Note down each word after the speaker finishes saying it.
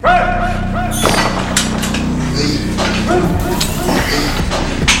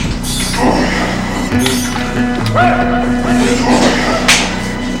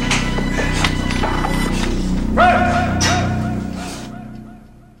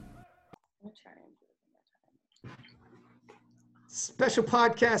Special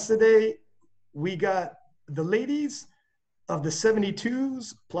podcast today. We got the ladies of the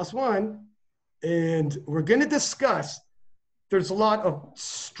 72s plus one, and we're going to discuss. There's a lot of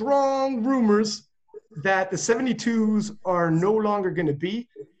strong rumors that the 72s are no longer going to be,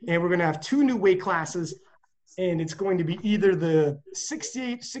 and we're going to have two new weight classes, and it's going to be either the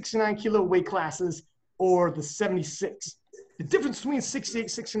 68, 69 kilo weight classes or the 76. The difference between 68,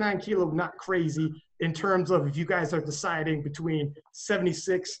 69 kilo, not crazy in terms of if you guys are deciding between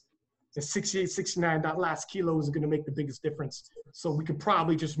 76 and 68, 69, that last kilo is going to make the biggest difference. So we could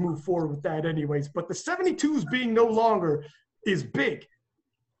probably just move forward with that anyways. But the 72s being no longer is big.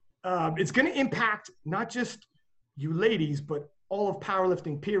 It's going to impact not just you ladies, but all of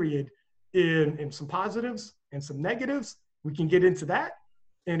powerlifting, period, in some positives and some negatives. We can get into that,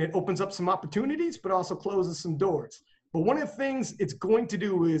 and it opens up some opportunities, but also closes some doors. But one of the things it's going to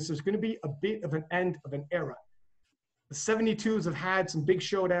do is there's going to be a bit of an end of an era. The 72s have had some big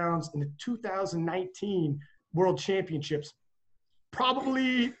showdowns in the 2019 World Championships.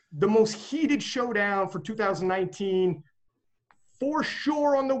 Probably the most heated showdown for 2019, for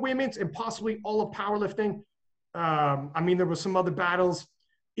sure, on the women's and possibly all of powerlifting. There was some other battles.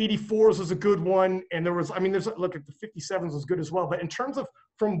 84s was a good one. And there's look at the 57s was good as well. But in terms of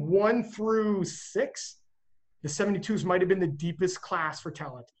from 1 through 6, the 72s might have been the deepest class for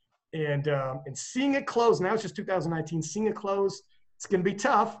talent. And seeing it close, now it's just 2019, seeing it close, it's going to be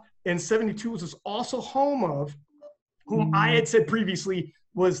tough. And 72s is also home of, whom I had said previously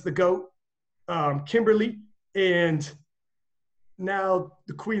was the GOAT, Kimberly. And now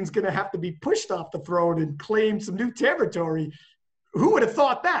the Queen's going to have to be pushed off the throne and claim some new territory. Who would have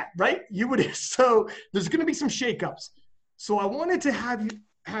thought that, right? So there's going to be some shakeups. So I wanted to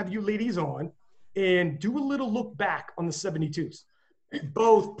have you ladies on and do a little look back on the 72s,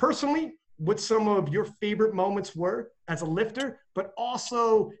 both personally, what some of your favorite moments were as a lifter, but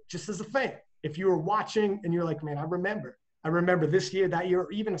also just as a fan. If you were watching and you're like, man, I remember this year, that year,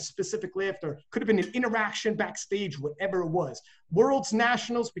 or even a specific lift, or could have been an interaction backstage, whatever it was. Worlds,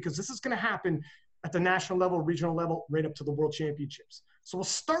 nationals, because this is going to happen at the national level, regional level, right up to the world championships. So we'll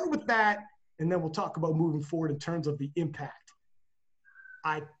start with that, and then we'll talk about moving forward in terms of the impact.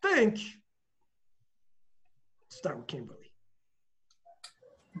 I think start with Kimberly.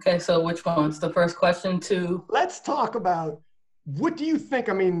 Okay, so which one's the first question to? Let's talk about, what do you think?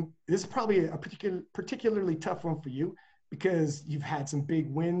 I mean, this is probably a particularly tough one for you because you've had some big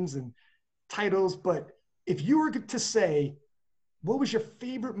wins and titles, but if you were to say, what was your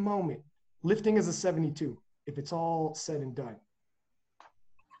favorite moment lifting as a 72, if it's all said and done?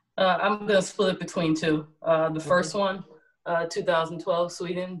 I'm going to split it between two. The first one, 2012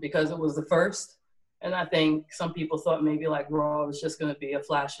 Sweden, because it was the first. And I think some people thought maybe like Raw was just going to be a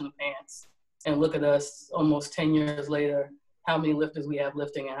flash in the pants. And look at us almost 10 years later, how many lifters we have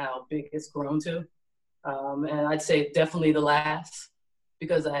lifting and how big it's grown to. And I'd say definitely the last,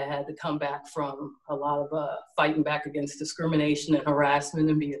 because I had to come back from a lot of fighting back against discrimination and harassment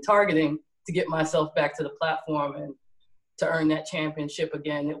and media targeting to get myself back to the platform and to earn that championship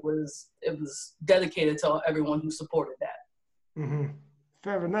again. It was dedicated to everyone who supported that. Mm-hmm.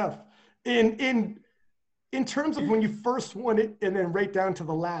 Fair enough. In terms of when you first won it and then right down to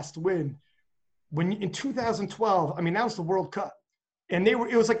the last win, in 2012, that was the World Cup. And it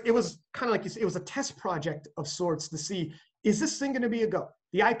was kind of like you said, it was a test project of sorts to see, is this thing going to be a go?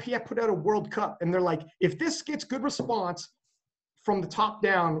 The IPF put out a World Cup and they're like, if this gets good response from the top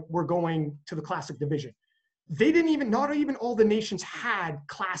down, we're going to the classic division. Not even all the nations had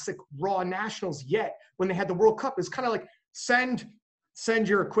classic raw nationals yet when they had the World Cup. It's kind of like send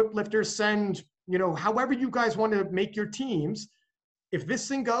your equipped lifters, send, however you guys want to make your teams. If this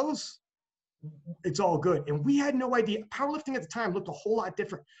thing goes, it's all good. And we had no idea. Powerlifting at the time looked a whole lot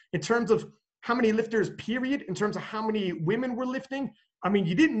different in terms of how many lifters, period, in terms of how many women were lifting.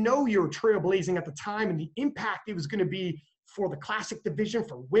 You didn't know you were trailblazing at the time and the impact it was going to be for the classic division,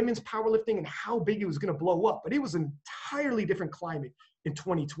 for women's powerlifting, and how big it was going to blow up. But it was an entirely different climate in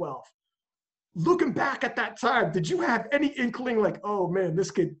 2012. Looking back at that time, did you have any inkling like, oh man,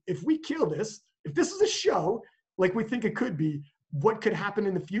 if we kill this, if this is a show like we think it could be, what could happen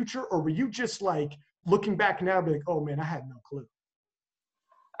in the future? Or were you just like looking back now, be like, oh man, I had no clue?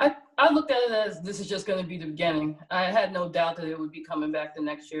 I looked at it as this is just going to be the beginning. I had no doubt that it would be coming back the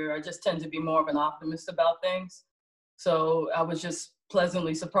next year. I just tend to be more of an optimist about things. So I was just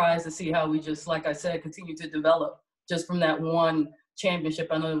pleasantly surprised to see how we just, like I said, continue to develop just from that one championship.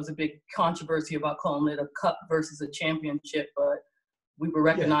 I know there was a big controversy about calling it a cup versus a championship, but we were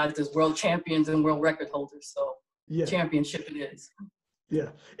recognized as world champions and world record holders. So championship it is. Yeah.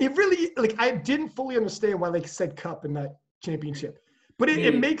 It really, I didn't fully understand why they said cup and not championship. But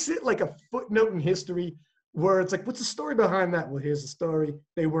it makes it like a footnote in history where it's like, what's the story behind that? Well, here's the story.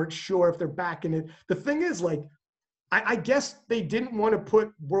 They weren't sure if they're backing it. The thing is, like, I guess they didn't want to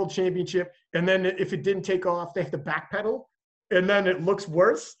put world championship, and then if it didn't take off, they have to backpedal, and then it looks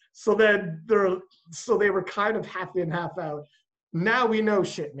worse. So then they were kind of half in, half out. Now we know,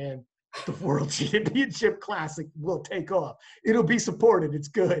 shit, man, the World Championship Classic will take off. It'll be supported. It's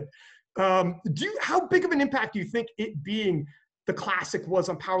good. How big of an impact do you think it being the Classic was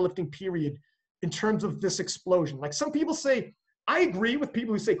on powerlifting, period, in terms of this explosion? Like, some people say, I agree with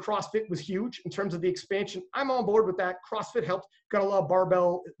people who say CrossFit was huge in terms of the expansion. I'm on board with that. CrossFit helped, got a lot of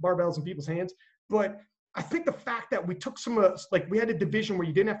barbells in people's hands. But I think the fact that we took like, we had a division where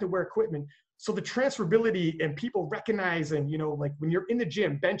you didn't have to wear equipment. So the transferability and people recognizing, you know, like when you're in the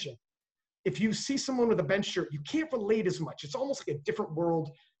gym benching, if you see someone with a bench shirt, you can't relate as much. It's almost like a different world.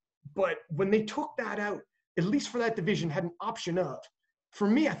 But when they took that out, at least for that division, had an option of, for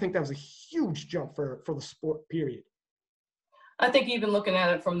me, I think that was a huge jump for the sport, period. I think even looking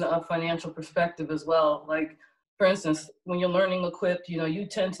at it from the financial perspective as well, like, for instance, when you're learning Equipped, you know, you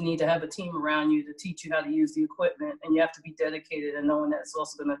tend to need to have a team around you to teach you how to use the equipment, and you have to be dedicated and knowing that it's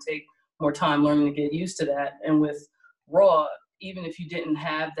also going to take more time learning to get used to that. And with Raw, even if you didn't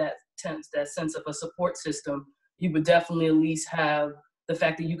have that sense of a support system, you would definitely at least have the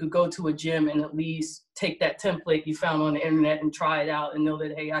fact that you could go to a gym and at least take that template you found on the internet and try it out and know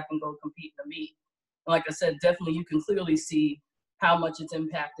that, hey, I can go compete in a meet. And like I said, definitely you can clearly see how much it's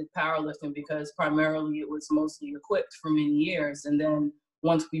impacted powerlifting, because primarily it was mostly Equipped for many years. And then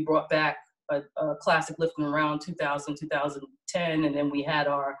once we brought back a classic lifting around 2000, 2010, and then we had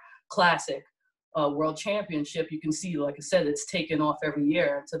our classic world championship, you can see, like I said, it's taken off every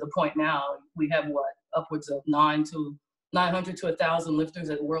year to the point now we have upwards of 900 to 1,000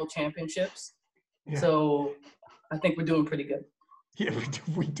 lifters at world championships. Yeah. So I think we're doing pretty good. Yeah,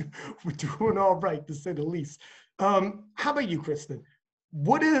 we're doing all right, to say the least. How about you, Kristen?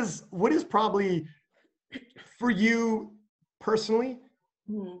 What is probably, for you personally,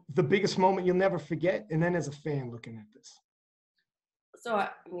 the biggest moment you'll never forget? And then as a fan looking at this. So, I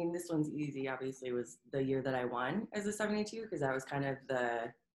mean, this one's easy. Obviously, was the year that I won as a 72, because that was kind of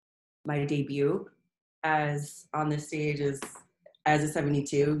my debut as on this stage as a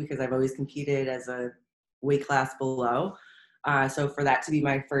 72, because I've always competed as a weight class below. So for that to be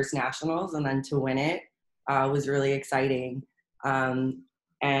my first nationals and then to win it was really exciting.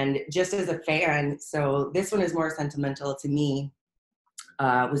 And just as a fan, so this one is more sentimental to me.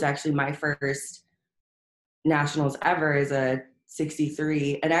 Was actually my first nationals ever as a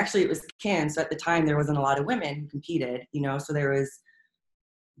 63. And actually it was Kim. So at the time there wasn't a lot of women who competed, you know, so there was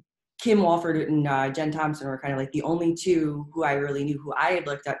Kim Walford and Jen Thompson were kind of like the only two who I really knew, who I had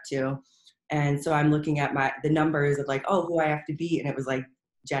looked up to. And so I'm looking at the numbers of like, oh, who I have to beat. And it was like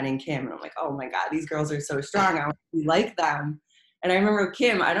Jen and Kim. And I'm like, oh my God, these girls are so strong. I want to be like them. And I remember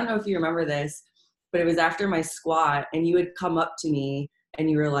Kim, I don't know if you remember this, but it was after my squat and you would come up to me and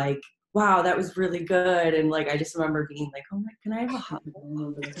you were like, wow, that was really good. And like, I just remember being like, oh my, can I have a hug?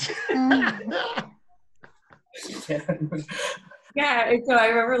 Yeah. And so I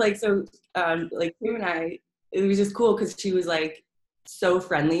remember like Kim and I, it was just cool because she was like so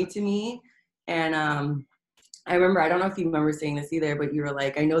friendly to me. And I remember, I don't know if you remember saying this either, but you were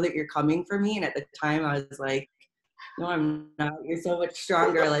like, I know that you're coming for me. And at the time I was like, no, I'm not. You're so much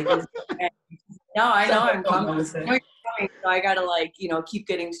stronger. Like, no, I know I'm coming. So I gotta like, you know, keep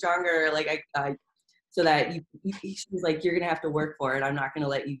getting stronger. Like I so that she was like, you're gonna have to work for it. I'm not gonna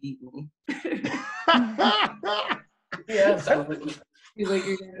let you beat me. Yeah. She's like,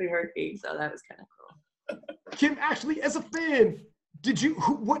 you're gonna be hurting. So that was kind of cool. Kim, actually, as a fan,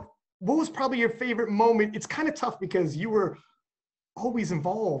 what was probably your favorite moment? It's kind of tough because you were always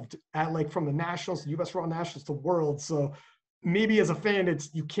involved at like from the nationals, US Raw Nationals to World. So maybe as a fan,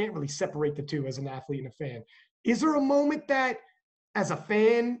 you can't really separate the two as an athlete and a fan. Is there a moment that as a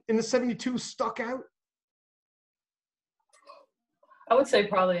fan in the 72 stuck out? I would say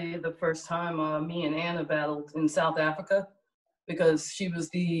probably the first time me and Anna battled in South Africa, because she was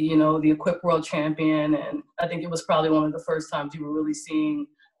the Equipped World Champion. And I think it was probably one of the first times you were really seeing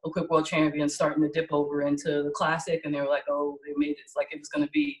Equipped World Champions starting to dip over into the Classic. And they were like, oh, they made it. It's like it was going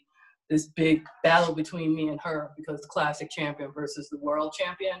to be this big battle between me and her, because the Classic champion versus the World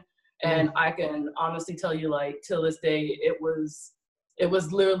Champion. And I can honestly tell you, like, till this day, it was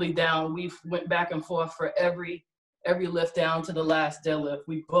literally down. We went back and forth for every lift down to the last deadlift.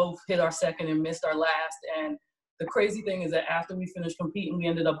 We both hit our second and missed our last. And the crazy thing is that after we finished competing, we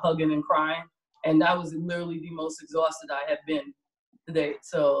ended up hugging and crying. And that was literally the most exhausted I had been to date.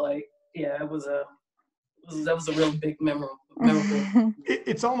 So, like, yeah, it was that was a real big memorable.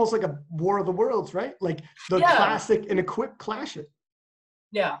 It's almost like a War of the Worlds, right? Like the Yeah. classic and equipped clashing.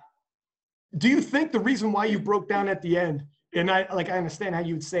 Yeah. Do you think the reason why you broke down at the end, and I understand how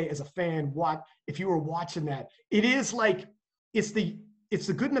you would say as a fan, what if you were watching that, it is like it's the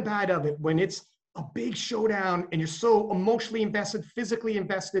good and the bad of it when it's a big showdown and you're so emotionally invested, physically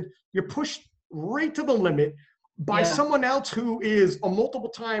invested, you're pushed right to the limit by someone else who is a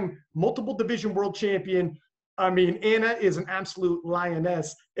multiple division world champion. I mean, Anna is an absolute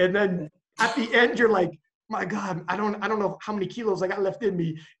lioness. And then at the end, you're like, my God, I don't know how many kilos I got left in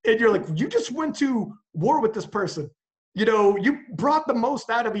me. And you're like, you just went to war with this person. You know, you brought the most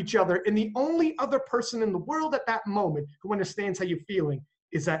out of each other. And the only other person in the world at that moment who understands how you're feeling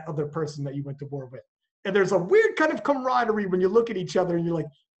is that other person that you went to war with. And there's a weird kind of camaraderie when you look at each other and you're like,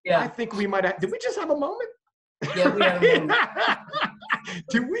 I think we might have, did we just have a moment? Yeah, we had a moment.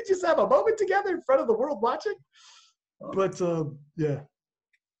 Did we just have a moment together in front of the world watching? But yeah.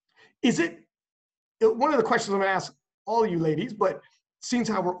 Is it, one of the questions I'm gonna ask all of you ladies, but seems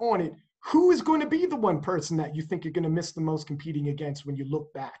how we're on it, who is going to be the one person that you think you're gonna miss the most competing against when you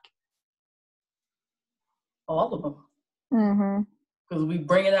look back? All of them. Mm-hmm. Because we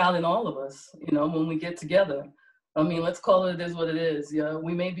bring it out in all of us, you know, when we get together. I mean, let's call it is what it is. Yeah,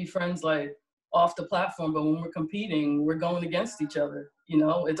 we may be friends like off the platform, but when we're competing, we're going against each other. You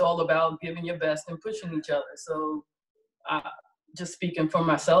know, it's all about giving your best and pushing each other. So just speaking for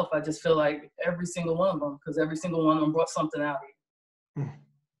myself, I just feel like every single one of them, because every single one of them brought something out.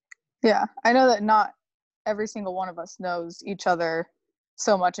 Yeah, I know that not every single one of us knows each other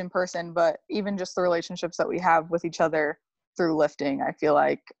so much in person, but even just the relationships that we have with each other through lifting, I feel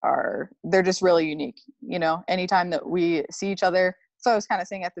like they're just really unique. You know, anytime that we see each other, so I was kind of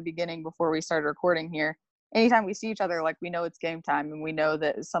saying at the beginning before we started recording here, anytime we see each other, like we know it's game time and we know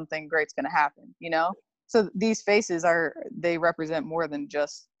that something great's going to happen, you know? So these faces they represent more than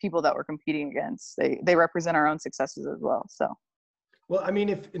just people that we're competing against. They represent our own successes as well. So. Well, I mean,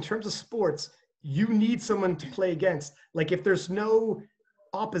 if in terms of sports, you need someone to play against. Like if there's no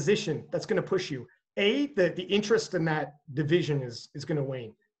opposition that's going to push you, the interest in that division is going to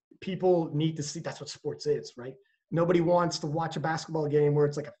wane. People need to see, that's what sports is, right? Nobody wants to watch a basketball game where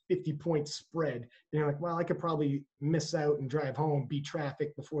it's like a 50-point spread. And you're like, well, I could probably miss out and drive home, beat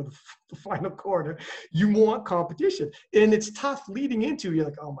traffic before the final quarter. You want competition. And it's tough leading into, you're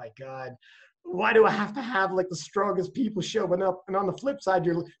like, oh my God, why do I have to have like the strongest people showing up? And on the flip side,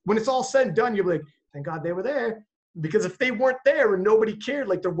 when it's all said and done, you're like, thank God they were there. Because if they weren't there and nobody cared,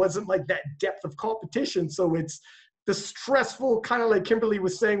 like there wasn't like that depth of competition. So it's the stressful, kind of like Kimberly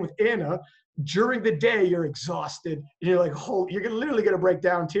was saying with Anna, during the day, you're exhausted. And you're like, you're literally going to break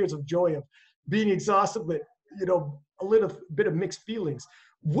down tears of joy of being exhausted, but, you know, a little bit of mixed feelings.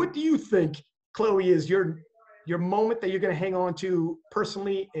 What do you think, Chloe, is your moment that you're going to hang on to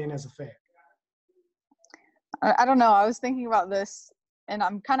personally and as a fan? I don't know. I was thinking about this and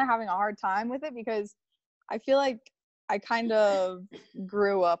I'm kind of having a hard time with it because I feel like I kind of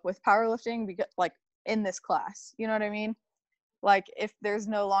grew up with powerlifting because, like, in this class, you know what I mean? Like, if there's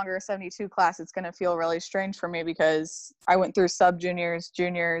no longer a 72 class, it's going to feel really strange for me because I went through sub-juniors,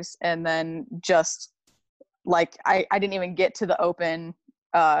 juniors, and then just, like, I didn't even get to the open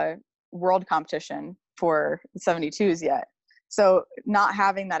world competition for 72s yet. So not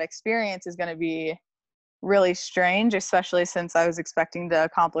having that experience is going to be really strange, especially since I was expecting to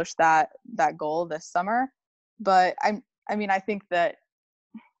accomplish that goal this summer. But I think that,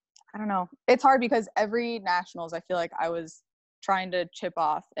 I don't know. It's hard because every nationals, I feel like I was trying to chip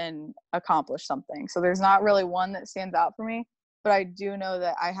off and accomplish something. So there's not really one that stands out for me, but I do know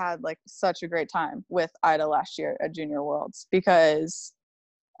that I had like such a great time with Ida last year at Junior Worlds because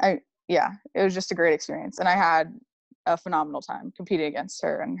it was just a great experience. And I had a phenomenal time competing against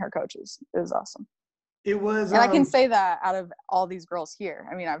her and her coaches. It was awesome. It was, and I can say that out of all these girls here.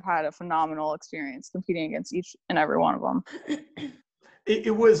 I mean, I've had a phenomenal experience competing against each and every one of them.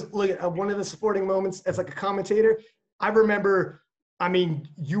 It was like one of the supporting moments as like a commentator. I remember, I mean,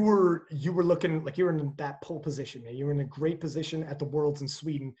 you were looking like you were in that pole position. And you were in a great position at the Worlds in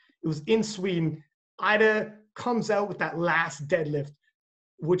Sweden. It was in Sweden. Ida comes out with that last deadlift,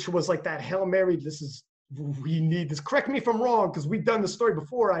 which was like that Hail Mary. We need this. Correct me if I'm wrong, because we've done the story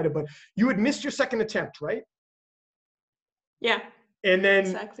before, Ida, but you had missed your second attempt, right? Yeah. And then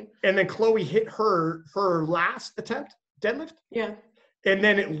exactly. And then Chloe hit her last attempt, deadlift. Yeah. And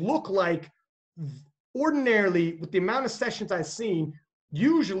then it looked like, ordinarily, with the amount of sessions I've seen,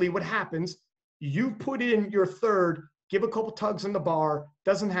 usually what happens, you put in your third, give a couple tugs on the bar,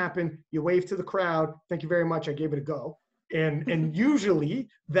 doesn't happen, you wave to the crowd, thank you very much, I gave it a go. And usually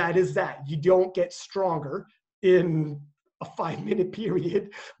that is that. You don't get stronger in a 5-minute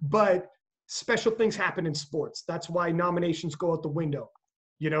period, but special things happen in sports. That's why nominations go out the window,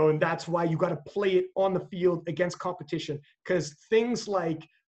 and that's why you got to play it on the field against competition, because things like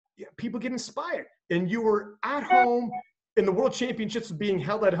people get inspired. And you were at home and the world championships are being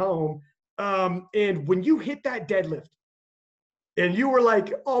held at home. And when you hit that deadlift and you were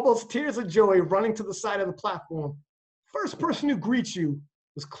like almost tears of joy running to the side of the platform, first person who greets you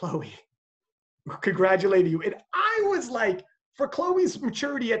was Chloe, congratulating you. And I was like, for Chloe's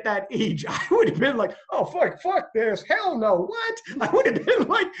maturity at that age, I would have been like, oh, fuck this. Hell no. What? I would have been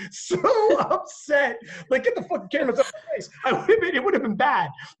like so upset. Like, get the fucking cameras up my face. It would have been bad.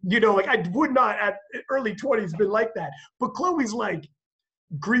 Like I would not at early 20s been like that. But Chloe's like,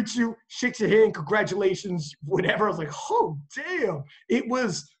 greets you, shakes your hand, congratulations, whatever. I was like, oh, damn. It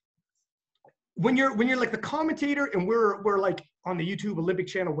was, when you're like the commentator and we're like on the YouTube Olympic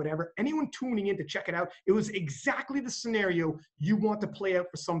channel, whatever, anyone tuning in to check it out, it was exactly the scenario you want to play out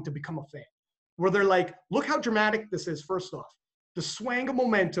for someone to become a fan, where they're like, look how dramatic this is. First off, the swang of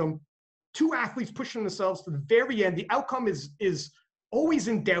momentum, two athletes pushing themselves to the very end. The outcome is always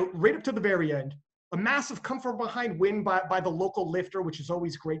in doubt right up to the very end. A massive come from behind win by the local lifter, which is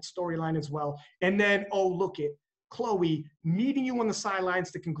always great storyline as well. And then, oh, look at Chloe meeting you on the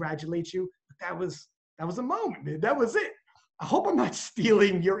sidelines to congratulate you. That was a moment, man. That was it. I hope I'm not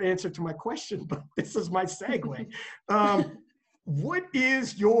stealing your answer to my question, but this is my segue. What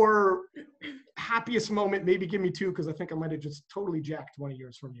is your happiest moment? Maybe give me two, because I think I might have just totally jacked one of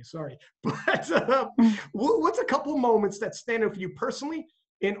yours from you. Sorry. But what's a couple moments that stand out for you personally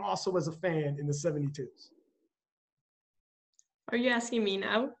and also as a fan in the 72s? Are you asking me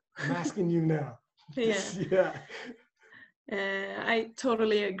now? I'm asking you now. Yeah. I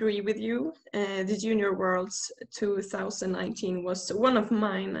totally agree with you. The Junior Worlds 2019 was one of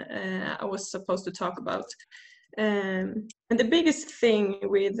mine I was supposed to talk about. And the biggest thing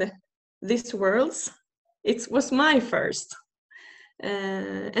with this Worlds, it was my first.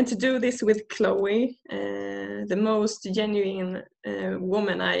 And to do this with Chloe, the most genuine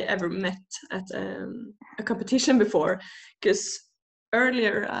woman I ever met at a competition before, because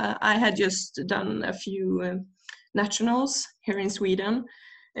earlier I had just done a few nationals here in Sweden,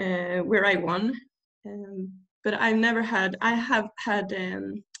 where I won, but I have had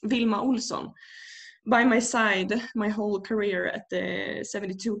Vilma Olsson by my side my whole career at the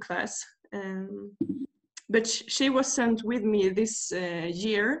 72 class, but she wasn't with me this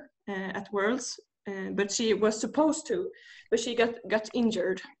year at Worlds, but she was supposed to, but she got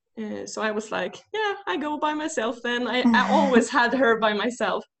injured. So I was like, yeah, I go by myself then. I always had her by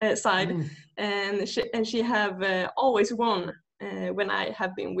myself side, and she have always won when I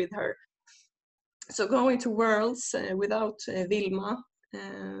have been with her. So going to Worlds without Vilma,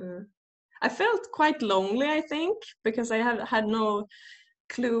 I felt quite lonely, I think, because I had no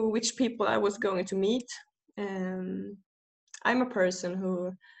clue which people I was going to meet. I'm a person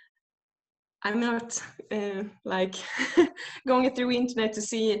who, I'm not like going through internet to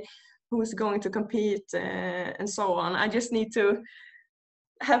see who's going to compete and so on. I just need to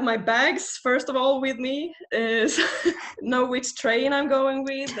have my bags, first of all, with me, know which train I'm going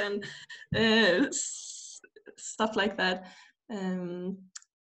with, and stuff like that.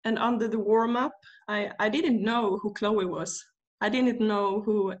 And under the warm-up, I didn't know who Chloe was. I didn't know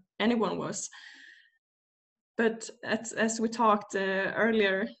who anyone was. But as we talked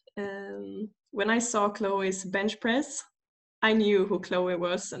earlier, when I saw Chloe's bench press, I knew who Chloe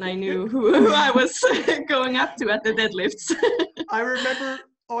was, and I knew who I was going up to at the deadlifts. I remember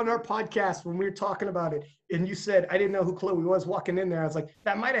on our podcast when we were talking about it, and you said, I didn't know who Chloe was walking in there. I was like,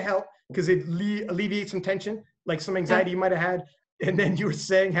 that might have helped because it alleviates some tension, like some anxiety you might have had. And then you were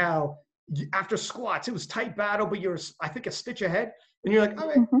saying how after squats, it was tight battle, but you're, I think, a stitch ahead. And you're like, all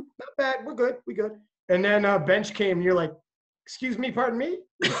right, not bad. We're good. We good. And then bench came and you're like, excuse me, pardon me?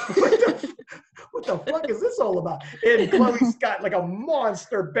 What the fuck is this all about? And Chloe's got like a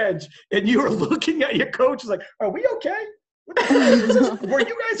monster bench, and you were looking at your coach like, are we okay? What the fuck is this? Were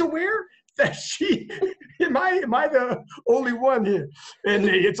you guys aware that am I the only one here? And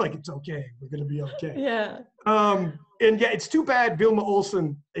it's like, it's okay. We're going to be okay. Yeah. And yeah, it's too bad Vilma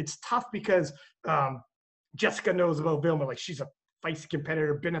Olsson. It's tough because Jessica knows about Vilma. Like, she's a feisty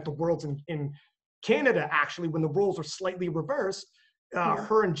competitor, been at the Worlds in Canada, actually, when the roles are slightly reversed.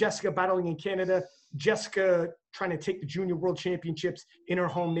 Her and Jessica battling in Canada, Jessica trying to take the Junior World Championships in her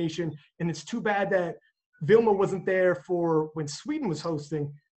home nation. And it's too bad that Vilma wasn't there for when Sweden was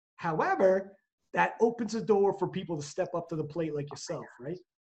hosting. However, that opens the door for people to step up to the plate like yourself, right?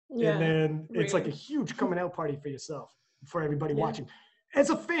 Yeah, and then it's really. like a huge coming out party for yourself. for everybody watching. As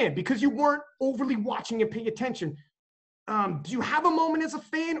a fan, because you weren't overly watching and paying attention, do you have a moment as a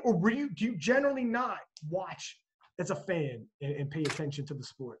fan, or do you generally not watch as a fan and pay attention to the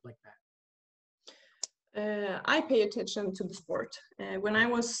sport like that? I pay attention to the sport. When I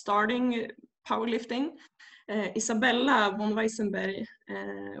was starting powerlifting, Isabella von Weissenberg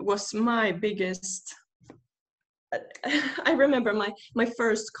was my biggest. I remember my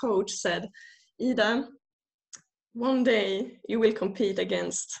first coach said, Ida, one day you will compete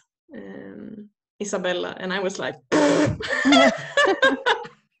against Isabella. And I was like,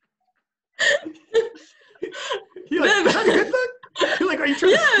 You're like, is that a good thing? You're like, are you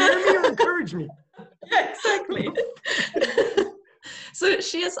trying to scare me or encourage me? Yeah, exactly. So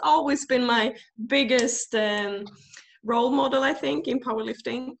she has always been my biggest role model, I think, in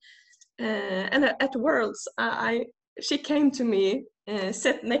powerlifting. And at Worlds, she came to me,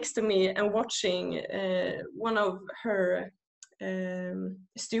 sat next to me, and watching one of her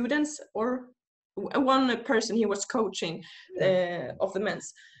students, or one person he was coaching of the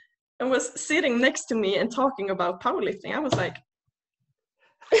men's, and was sitting next to me and talking about powerlifting. I was like,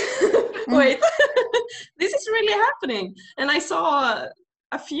 wait, this is really happening. And I saw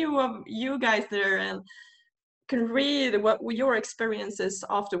a few of you guys there and can read what your experiences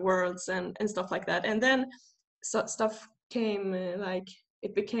afterwards and stuff like that. And then stuff came, like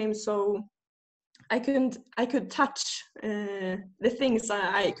it became so I could touch the things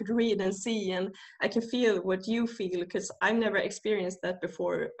I could read and see, and I can feel what you feel, because I've never experienced that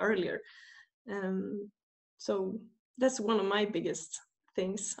before earlier. So that's one of my biggest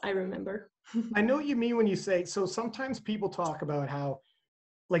things I remember. I know what you mean when you say, so sometimes people talk about how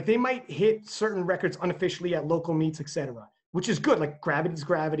like they might hit certain records unofficially at local meets, etc., which is good. Like gravity's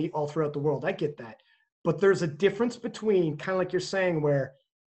gravity all throughout the world. I get that. But there's a difference between, kind of like you're saying, where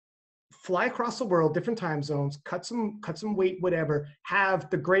fly across the world, different time zones, cut some weight, whatever, have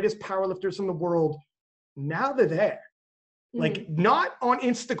the greatest powerlifters in the world. Now they're there. Like not on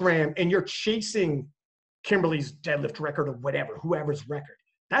Instagram and you're chasing Kimberly's deadlift record or whatever, whoever's record.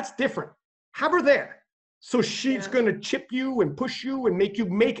 That's different. Have her there. So she's going to chip you and push you and make you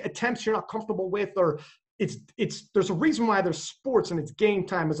make attempts you're not comfortable with, or there's a reason why there's sports and it's game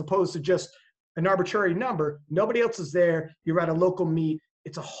time as opposed to just an arbitrary number. Nobody else is there. You're at a local meet.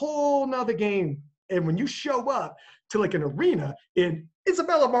 It's a whole nother game. And when you show up to like an arena in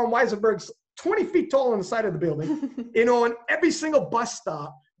Isabella von Weissenberg's 20 feet tall on the side of the building, and on every single bus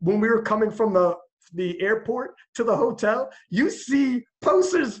stop, when we were coming from the airport to the hotel, you see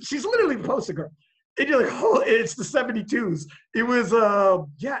posters. She's literally the poster girl. And you're like, oh, it's the 72s. It was,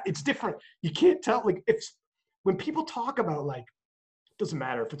 it's different. You can't tell, like, when people talk about, like, doesn't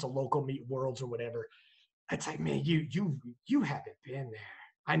matter if it's a local meet, Worlds or whatever, it's like, man, you haven't been there.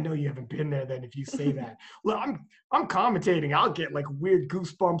 I know you haven't been there then if you say that. Well, I'm commentating. I'll get like weird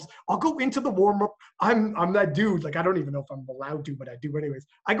goosebumps. I'll go into the warm-up. I'm that dude. Like, I don't even know if I'm allowed to, but I do anyways.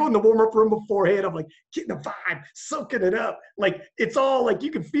 I go in the warm-up room beforehand. I'm like getting the vibe, soaking it up. Like, it's all like, you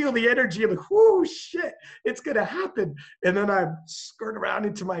can feel the energy. I'm like, whoo, shit, it's going to happen. And then I skirt around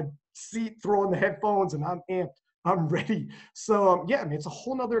into my seat, throwing the headphones, and I'm amped. I'm ready. So yeah, man, it's a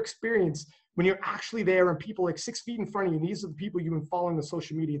whole nother experience when you're actually there and people like 6 feet in front of you, and these are the people you've been following on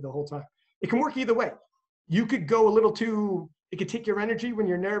social media the whole time. It can work either way. You could go a little too, it could take your energy when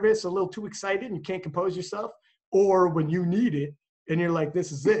you're nervous, a little too excited and you can't compose yourself, or when you need it and you're like,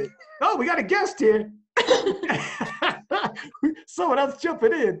 this is it. Oh, we got a guest here. Someone else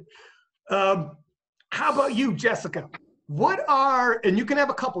jumping in. How about you, Jessica? And you can have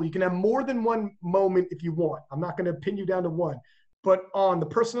a couple, you can have more than one moment if you want. I'm not going to pin you down to one. But on the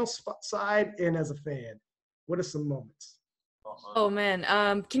personal side and as a fan, what are some moments? Oh, man.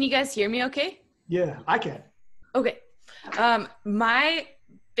 Can you guys hear me okay? Yeah, I can. Okay. My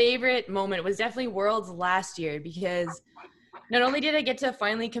favorite moment was definitely Worlds last year, because not only did I get to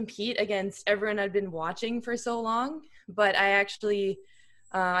finally compete against everyone I'd been watching for so long, but I actually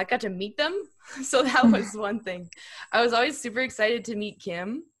I got to meet them. So that was one thing. I was always super excited to meet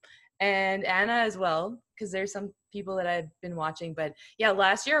Kim and Anna as well, because there's some people that I've been watching. But yeah,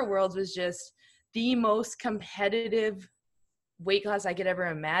 last year Worlds was just the most competitive weight class I could ever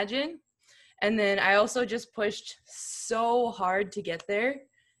imagine. And then I also just pushed so hard to get there,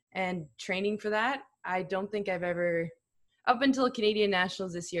 and training for that, I don't think I've ever, up until Canadian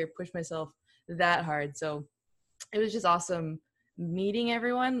Nationals this year, pushed myself that hard. So it was just awesome meeting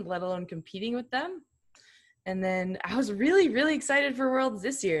everyone, let alone competing with them. And then I was really, really excited for Worlds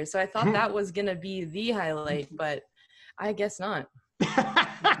this year. So I thought that was going to be the highlight, but I guess not.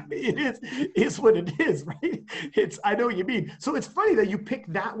 It's what it is, right? I know what you mean. So it's funny that you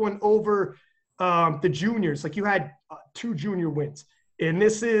picked that one over the juniors, like you had 2 junior wins. And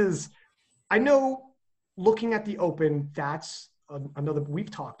this is, I know looking at the Open, that's another, we've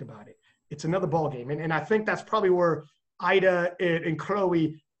talked about it. It's another ball game. And I think that's probably where Ida and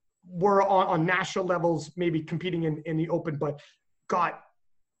Chloe were on national levels, maybe competing in the Open, but got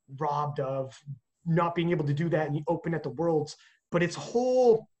robbed of not being able to do that in the Open at the Worlds. But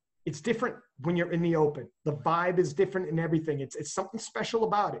it's different when you're in the Open. The vibe is different and everything. It's something special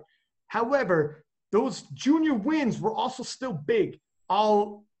about it. However, those junior wins were also still big.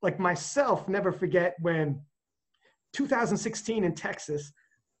 I'll, like myself, never forget when 2016 in Texas,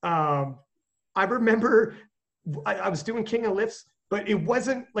 I remember I was doing King of Lifts, but it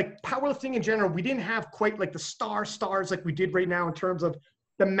wasn't like powerlifting in general. We didn't have quite like the stars like we did right now in terms of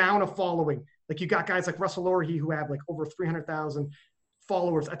the amount of following. Like you got guys like Russell Orhey who have like over 300,000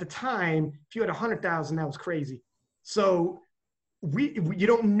 followers. At the time, if you had 100,000, that was crazy. So you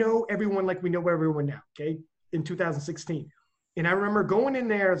don't know everyone like we know everyone now, okay, in 2016. And I remember going in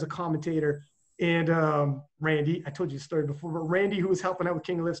there as a commentator, and Randy, I told you the story before, but Randy, who was helping out with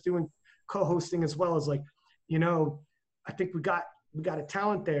King of Lifts, doing co-hosting as well, as like, you know, I think we got a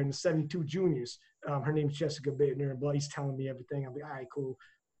talent there in the 72 juniors. Her name's Jessica Bittner, and blah, he's telling me everything. I'm like, all right, cool.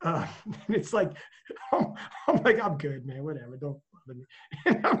 It's like, I'm like, I'm good, man, whatever, don't bother me.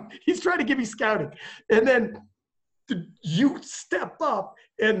 And he's trying to give me scouting. And then you step up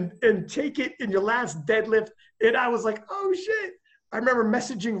and take it in your last deadlift. And I was like, oh shit. I remember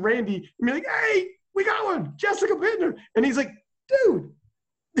messaging Randy and be like, hey, we got one, Jessica Bittner. And he's like, dude,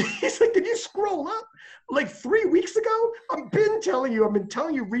 he's like, did you scroll up like 3 weeks ago? I've been telling you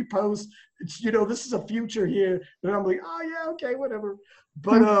repost. It's, you know, this is a future here. And I'm like, oh yeah, okay, whatever.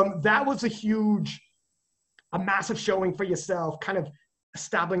 But that was a massive showing for yourself, kind of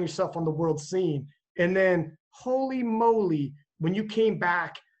establishing yourself on the world scene. And then, holy moly, when you came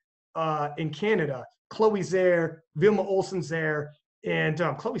back in Canada, Chloe's there, Vilma Olsen's there, and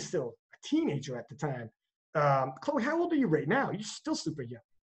Chloe's still a teenager at the time. Chloe, how old are you right now? You're still super young.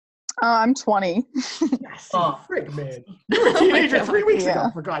 I'm 20. Yes, frig, man. You were a teenager 3 weeks ago,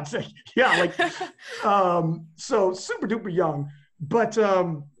 for God's sake. Yeah, like, so super duper young. But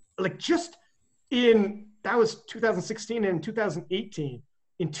like just that was 2016 and 2018,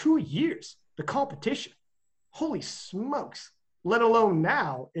 in 2 years, the competition, holy smokes, let alone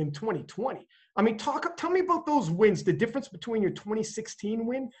now in 2020. I mean, tell me about those wins, the difference between your 2016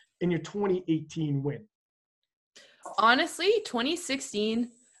 win and your 2018 win. Honestly, 2016,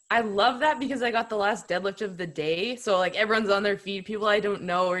 I love that because I got the last deadlift of the day. So like everyone's on their feet. People I don't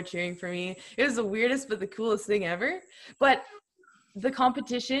know are cheering for me. It was the weirdest but the coolest thing ever. But the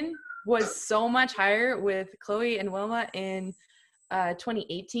competition was so much higher with Chloe and Wilma in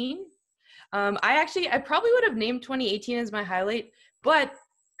 2018. I probably would have named 2018 as my highlight, but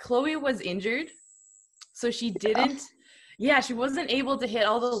Chloe was injured. So she didn't, she wasn't able to hit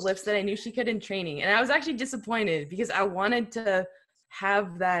all the lifts that I knew she could in training. And I was actually disappointed because I wanted to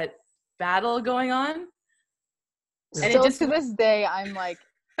have that battle going on. And still to this day, I'm like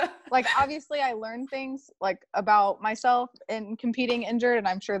obviously I learned things like about myself in competing injured, and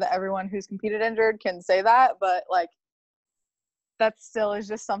I'm sure that everyone who's competed injured can say that, but like that still is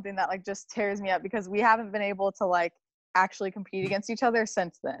just something that like just tears me up because we haven't been able to like actually compete against each other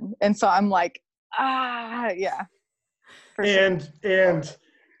since then. And so I'm like, yeah. And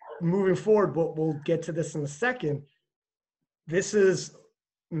moving forward, we'll get to this in a second. This is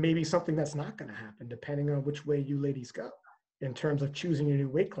maybe something that's not going to happen depending on which way you ladies go in terms of choosing your new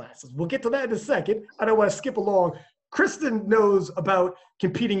weight classes. We'll get to that in a second. I don't want to skip along. Kristen knows about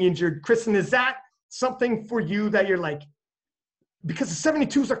competing injured. Kristen, is that something for you that you're like, because the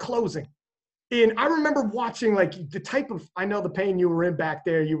 72s are closing? And I remember watching like the type of, I know the pain you were in back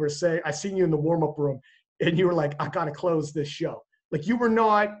there. You were saying, I seen you in the warm-up room and you were like, I got to close this show. Like you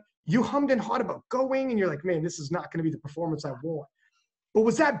hummed and hawed about going and you're like, man, this is not going to be the performance I want. But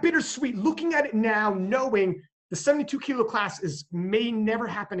was that bittersweet looking at it now, knowing the 72 kilo class may never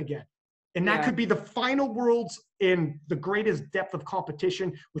happen again? And that could be the final worlds in the greatest depth of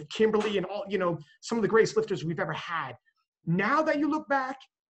competition with Kimberly and all, you know, some of the greatest lifters we've ever had. Now that you look back,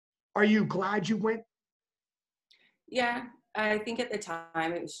 are you glad you went? Yeah, I think at the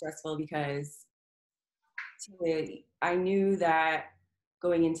time it was stressful because I knew that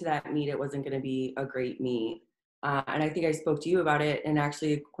going into that meet, it wasn't going to be a great meet. And I think I spoke to you about it, and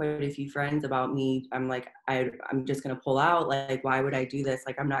actually quite a few friends about me. I'm like, I'm just going to pull out. Like, why would I do this?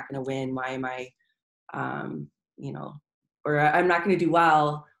 Like, I'm not going to win. Why am I, or I'm not going to do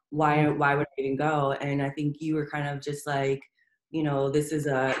well. Why would I even go? And I think you were kind of just like, this is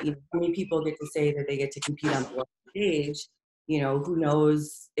how many people get to say that they get to compete on the world stage. who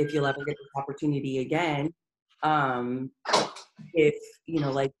knows if you'll ever get this opportunity again. If,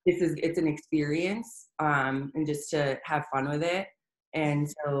 like it's an experience, and just to have fun with it. And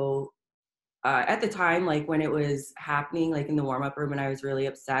so, at the time, like when it was happening, like in the warm-up room, and I was really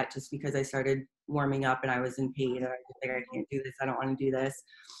upset just because I started warming up and I was in pain and I was like, I can't do this. I don't want to do this.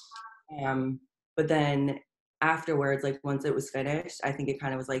 But then afterwards, like once it was finished, I think it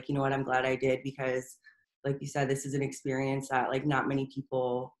kind of was like, you know what, I'm glad I did, because like you said, this is an experience that like not many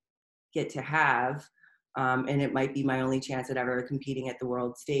people get to have. And it might be my only chance at ever competing at the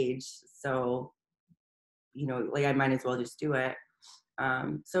world stage. So, like I might as well just do it.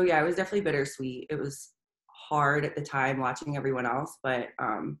 So yeah, it was definitely bittersweet. It was hard at the time watching everyone else, but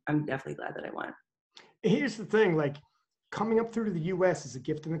I'm definitely glad that I won. Here's the thing, like coming up through to the US is a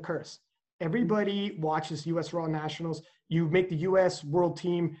gift and a curse. Everybody watches US Raw Nationals. You make the US world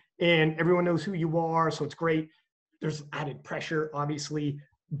team and everyone knows who you are. So it's great. There's added pressure, obviously.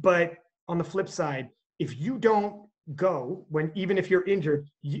 But on the flip side, if you don't go even if you're injured,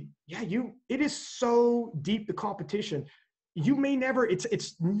 it is so deep, the competition. You may never,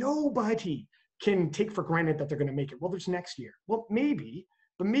 it's nobody can take for granted that they're going to make it. Well, there's next year. Well, maybe,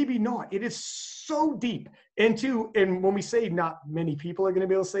 but maybe not. It is so deep. And when we say not many people are going to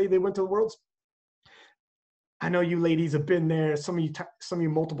be able to say they went to the Worlds, I know you ladies have been there, some of you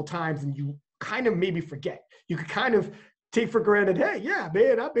multiple times, and you kind of maybe forget. You could kind of take for granted, hey, yeah,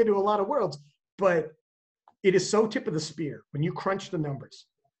 man, I've been to a lot of Worlds. But it is so tip of the spear when you crunch the numbers.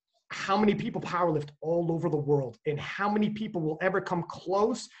 How many people powerlift all over the world, and how many people will ever come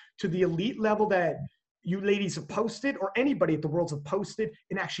close to the elite level that you ladies have posted, or anybody at the Worlds have posted,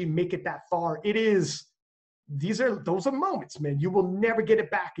 and actually make it that far? Those are moments, man. You will never get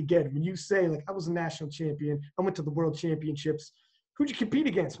it back again. When you say, like, I was a national champion, I went to the World Championships. Who'd you compete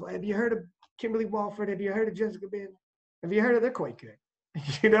against? Well, have you heard of Kimberly Walford? Have you heard of Jessica Biel? Have you heard of? They're quite good.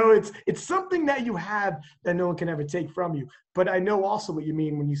 It's something that you have that no one can ever take from you. But I know also what you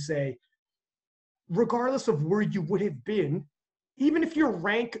mean when you say, regardless of where you would have been, even if your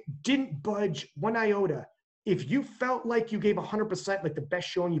rank didn't budge one iota, if you felt like you gave 100%, like the best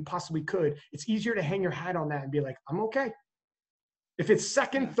showing you possibly could, it's easier to hang your hat on that and be like, I'm okay. If it's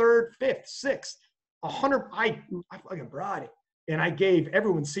second, third, fifth, sixth, 100, I fucking brought it. And I gave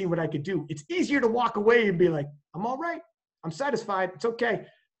everyone seeing what I could do. It's easier to walk away and be like, I'm all right. I'm satisfied. It's okay.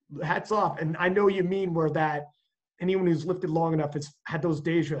 Hats off. And I know you mean where that anyone who's lifted long enough has had those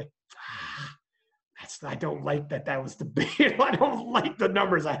days you're like, I don't like that was the big, I don't like the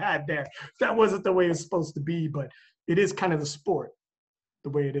numbers I had there. That wasn't the way it's supposed to be, but it is kind of the sport,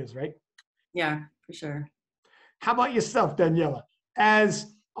 the way it is, right? Yeah, for sure. How about yourself, Daniela?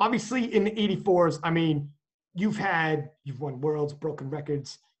 As obviously in the 84s, I mean, you've won Worlds, broken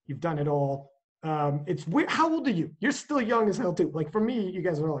records, you've done it all. It's weird. How old are you? You're still young as hell too. Like for me, you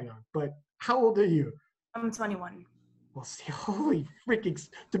guys are all young, but how old are you? I'm 21. Well, see, holy freaking,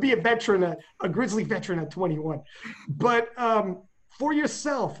 to be a veteran, a Grizzly veteran at 21. But for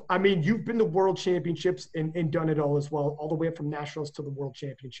yourself, I mean, you've been to World Championships and done it all as well, all the way up from Nationals to the World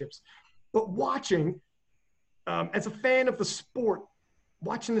Championships. But watching, as a fan of the sport,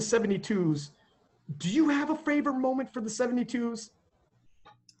 watching the 72s, do you have a favorite moment for the 72s?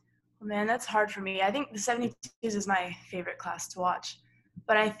 Man, that's hard for me. I think the 72s is my favorite class to watch.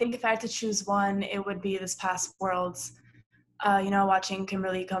 But I think if I had to choose one, it would be this past Worlds. Watching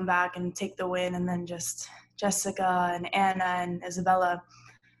Kimberly come back and take the win, and then just Jessica and Anna and Isabella.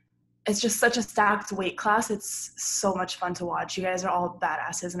 It's just such a stacked weight class. It's so much fun to watch. You guys are all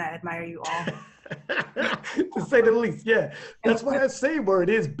badasses, and I admire you all. To say the least, yeah. That's why I say where it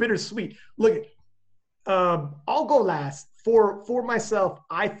is bittersweet. Look, I'll go last. For myself,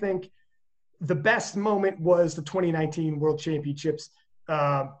 I think the best moment was the 2019 World Championships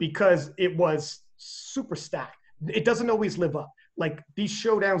because it was super stacked. It doesn't always live up. Like these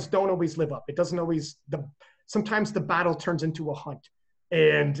showdowns don't always live up. It doesn't always, sometimes the battle turns into a hunt.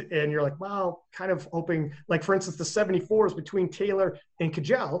 And you're like, well, kind of hoping, like for instance, the 74s between Taylor and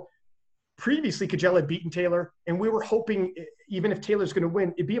Kjell. Previously, Kjell had beaten Taylor, and we were hoping even if Taylor's going to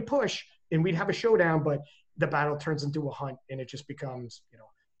win, it'd be a push and we'd have a showdown, but the battle turns into a hunt and it just becomes,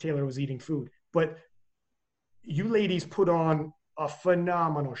 Taylor was eating food. But you ladies put on a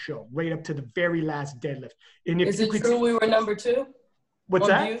phenomenal show right up to the very last deadlift. And if Is it true we were number 2? What's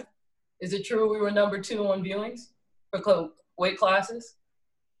that? View? Is it true we were number 2 on viewings for weight classes?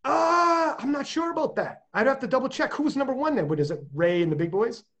 I'm not sure about that. I'd have to double check. Who was number 1 then? What is it? Ray and the big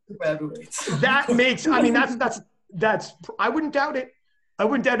boys? That makes, I mean, that's, I wouldn't doubt it. I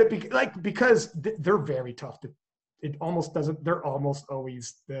wouldn't doubt it because they're very tough. It almost doesn't, they're almost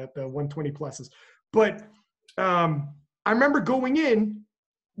always the 120 pluses. But I remember going in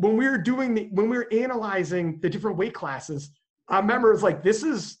when we were analyzing the different weight classes. I remember it's like, this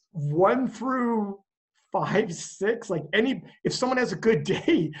is 1 through 5, 6. Like if someone has a good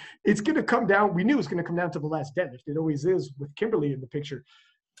day, it's going to come down. We knew it was going to come down to the last deadlift. It always is with Kimberly in the picture.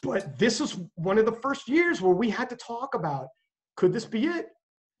 But this was one of the first years where we had to talk about, could this be it?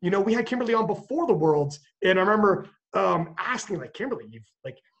 You know, we had Kimberly on before the Worlds, and I remember asking, like, Kimberly,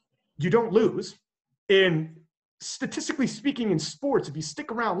 you don't lose. And statistically speaking in sports, if you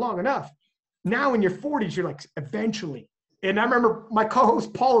stick around long enough, now in your 40s, you're like, eventually. And I remember my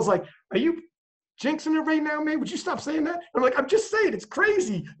co-host Paul is like, are you jinxing it right now, man? Would you stop saying that? I'm like, I'm just saying, it's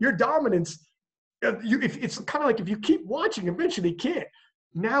crazy. Your dominance, it's kind of like if you keep watching, eventually you can't.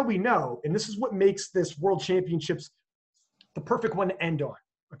 Now we know, and this is what makes this World Championships the perfect one to end on,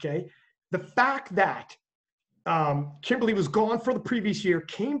 okay? The fact that Kimberly was gone for the previous year,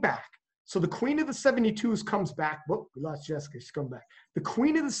 came back. So the queen of the 72s comes back. Whoop, we lost Jessica. She's come back. The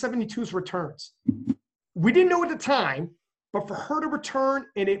queen of the 72s returns. We didn't know at the time, but for her to return,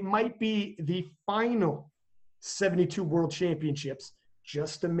 and it might be the final 72 World Championships,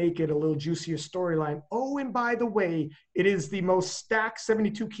 just to make it a little juicier storyline. Oh, and by the way, it is the most stacked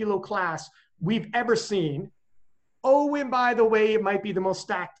 72 kilo class we've ever seen. Oh, and by the way, it might be the most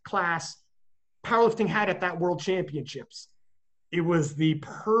stacked class powerlifting had at that World Championships. It was the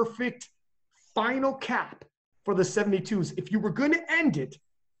perfect final cap for the 72s. If you were going to end it,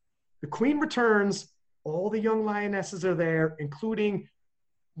 the queen returns, all the young lionesses are there, including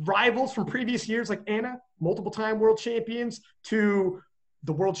rivals from previous years like Anna, multiple time world champions, to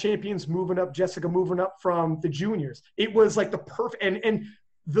the world champions moving up, Jessica moving up from the juniors. It was like the perfect, and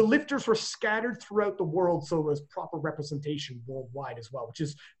the lifters were scattered throughout the world, so it was proper representation worldwide as well, which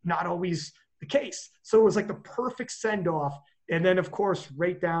is not always the case. So it was like the perfect send-off. And then, of course,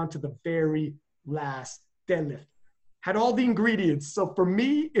 right down to the very last deadlift. Had all the ingredients. So for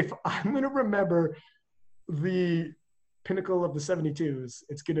me, if I'm going to remember the pinnacle of the 72s,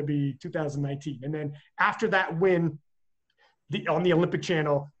 it's going to be 2019. And then after that win on the Olympic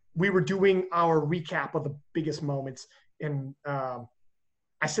Channel, we were doing our recap of the biggest moments. And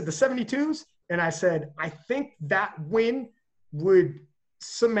I said the 72s, and I said, I think that win would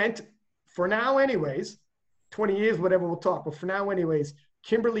cement, for now anyways, 20 years, whatever we'll talk, but for now anyways,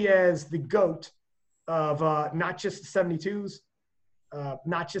 Kimberly as the GOAT of not just the 72s,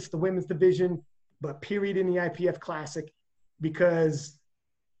 not just the women's division, but period in the IPF Classic, because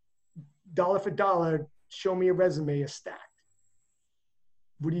dollar for dollar, show me a resume is stacked.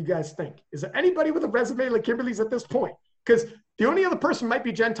 What do you guys think? Is there anybody with a resume like Kimberly's at this point? Because the only other person might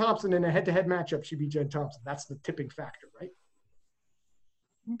be Jen Thompson in a head-to-head matchup. She'd be Jen Thompson. That's the tipping factor, right?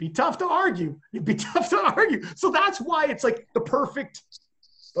 Be tough to argue. It'd be tough to argue. So that's why it's like the perfect,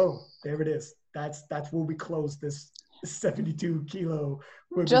 oh, there it is. That's where we close this 72 kilo.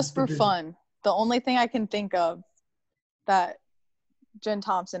 Just for division. fun, the only thing I can think of that Jen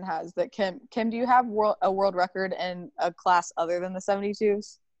Thompson has that Kim, do you have a world record in a class other than the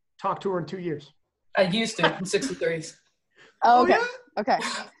 72s? Talk to her in 2 years. I used to in 63s. Oh, okay. Oh, yeah? Okay.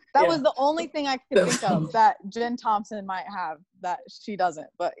 That Yeah. was the only thing I could think of that Jen Thompson might have that she doesn't,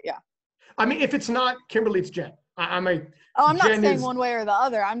 but yeah. I mean, if it's not Kimberly, it's Jen. I'm not saying is, one way or the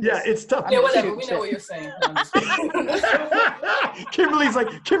other. I'm just, yeah, it's tough. Yeah, whatever. We know what you're saying. Kimberly's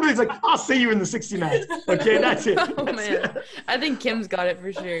like, I'll see you in the 69. Okay, that's it. Oh That's man, it. I think Kim's got it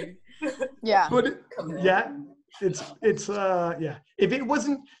for sure. yeah. But yeah, it's yeah. If it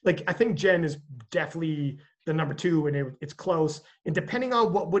wasn't like, I think Jen is definitely the number 2, and it's close. And depending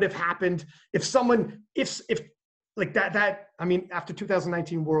on what would have happened, if someone, if like that, I mean, after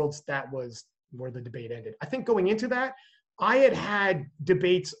 2019 Worlds, that was where the debate ended. I think going into that, I had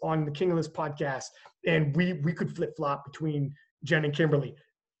debates on the King of This podcast, and we could flip flop between Jen and Kimberly.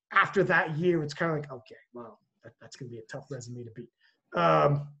 After that year, it's kind of like, okay, well, that's going to be a tough resume to beat.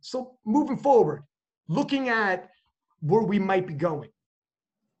 So moving forward, looking at where we might be going.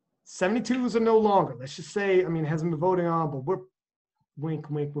 72s are no longer. Let's just say, I mean, it hasn't been voting on, but we're wink,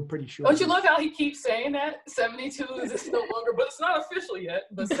 wink, we're pretty sure. Don't you love how he keeps saying that? 72 is no longer, but it's not official yet.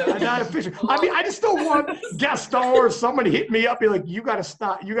 But 72 not official. I mean, I just don't want Gaston or somebody hit me up, be like, you got to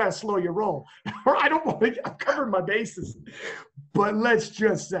stop, you got to slow your roll. Or I don't want to, I'm covering my bases. But let's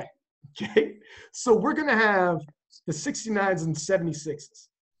just say, okay? So we're going to have the 69s and 76s.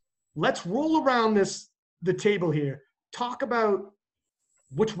 Let's roll around the table here. Talk about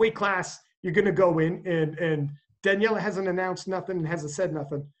which weight class you're going to go in. And Daniela hasn't announced nothing and hasn't said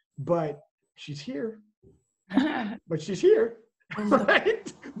nothing, but she's here. But she's here,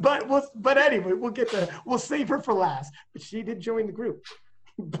 right? But anyway, we'll save her for last. But she did join the group.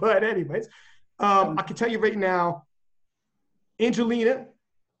 But anyways, I can tell you right now, Angelina,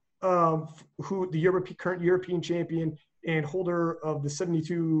 who the current European champion and holder of the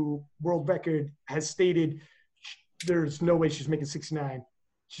 72 world record, has stated there's no way she's making 69.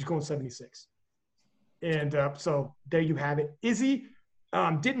 She's going 76. And so there you have it. Izzy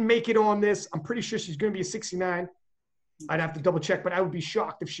didn't make it on this. I'm pretty sure she's going to be a 69. I'd have to double check, but I would be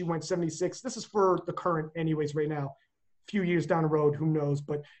shocked if she went 76. This is for the current anyways right now. A few years down the road, who knows?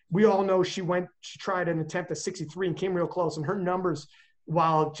 But we all know she tried an attempt at 63 and came real close. And her numbers,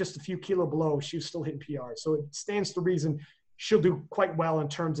 while just a few kilo below, she was still hitting PR. So it stands to reason she'll do quite well in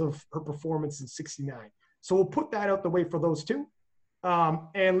terms of her performance in 69. So we'll put that out the way for those two.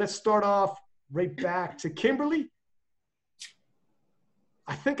 And let's start off right back to Kimberly.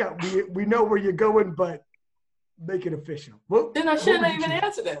 I think we know where you're going, but make it official. Then I shouldn't even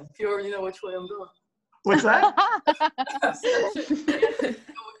answer them if you already know which way I'm going. What's that? I shouldn't know which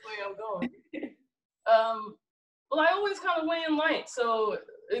way I'm going. Well, I always kind of weigh in light, so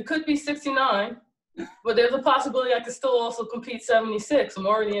it could be 69, but there's a possibility I could still also compete 76. I'm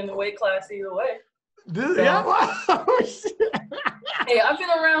already in the weight class either way. Yeah, wow. Hey, I've been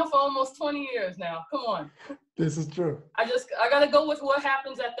around for almost 20 years now. Come on. This is true. I got to go with what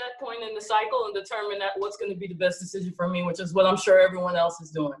happens at that point in the cycle and determine what's going to be the best decision for me, which is what I'm sure everyone else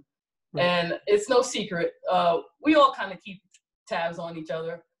is doing. Right. And it's no secret. We all kind of keep tabs on each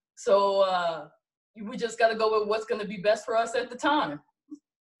other. So we just got to go with what's going to be best for us at the time.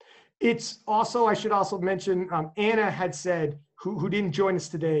 It's also, I should also mention, Anna had said, who didn't join us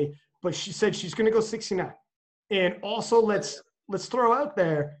today, but she said she's going to go 69. And also let's throw out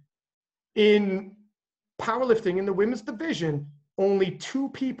there, in powerlifting in the women's division, only 2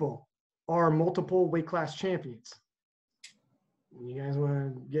 people are multiple weight class champions. You guys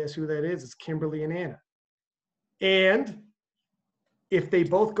want to guess who that is? It's Kimberly and Anna. And if they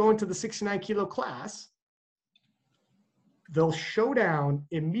both go into the 69 kilo class, they'll show down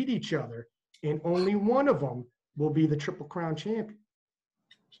and meet each other, and only one of them will be the Triple Crown champion.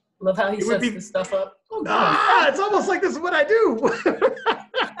 Love how he sets this stuff up. Oh, it's almost like this is what I do.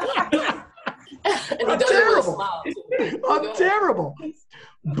 I'm terrible. I'm terrible.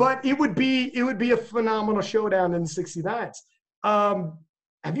 But it would be a phenomenal showdown in the 69s.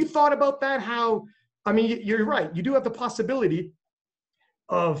 Have you thought about that? You're right. You do have the possibility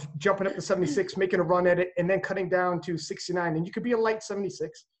of jumping up to 76, making a run at it, and then cutting down to 69. And you could be a light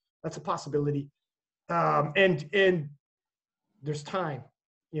 76. That's a possibility. And there's time.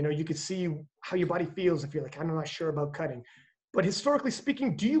 You could see how your body feels if you're like, I'm not sure about cutting. But historically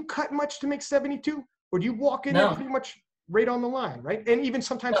speaking, do you cut much to make 72? Or do you walk in there pretty much right on the line, right? And even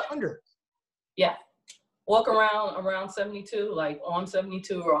sometimes under? Yeah. Walk around 72, like on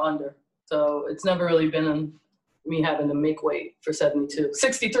 72 or under. So it's never really been me having to make weight for 72.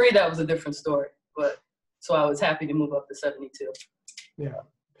 63, that was a different story. But so I was happy to move up to 72. Yeah.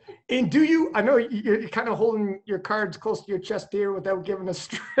 And I know you're kind of holding your cards close to your chest here without giving us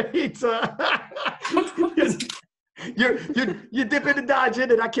straight. You're dipping and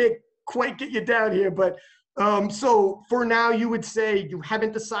dodging, and I can't quite get you down here. But so for now, you would say you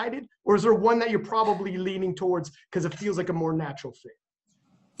haven't decided, or is there one that you're probably leaning towards because it feels like a more natural fit?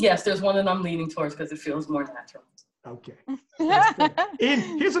 Yes, there's one that I'm leaning towards because it feels more natural. Okay.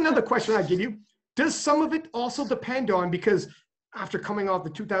 And here's another question I give you. Does some of it also depend on, because after coming off the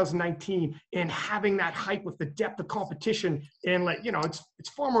 2019 and having that hype with the depth of competition and it's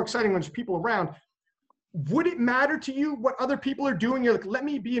far more exciting when there's people around. Would it matter to you what other people are doing? You're like, let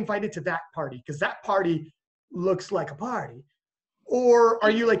me be invited to that party because that party looks like a party. Or are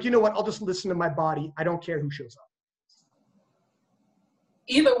you like, you know what, I'll just listen to my body. I don't care who shows up.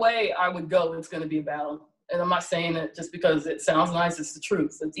 Either way I would go, it's going to be a battle. And I'm not saying it just because it sounds nice. It's the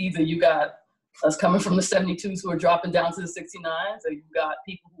truth. It's either you got us coming from the 72s who are dropping down to the 69s, or you've got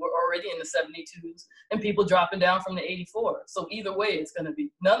people who are already in the 72s and people dropping down from the 84. So either way, it's going to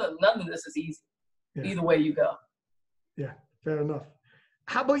be, none of this is easy. Yeah. Either way you go. Yeah, fair enough.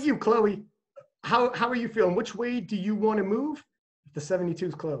 How about you, Chloe? How are you feeling? Which way do you want to move if the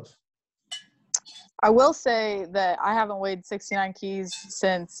 72s close? I will say that I haven't weighed 69 keys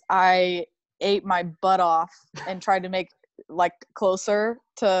since I ate my butt off and tried to make closer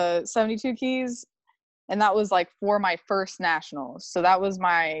to 72 keys, and that was for my first nationals. So that was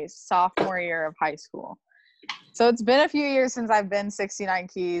my sophomore year of high school. So it's been a few years since I've been 69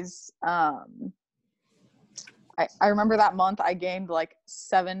 keys. I remember that month I gained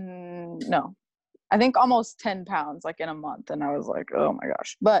I think almost 10 pounds in a month, and I was like, oh my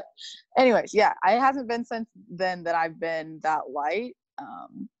gosh. But anyways, yeah, it hasn't been since then that I've been that light.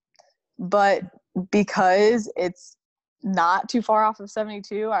 But because it's not too far off of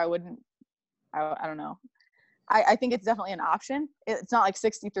 72, I don't know. I think it's definitely an option. It's not like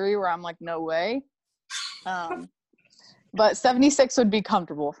 63 where I'm like, no way. But 76 would be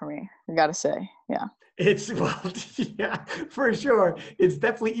comfortable for me, I gotta say. Yeah. It's, well, yeah, for sure. It's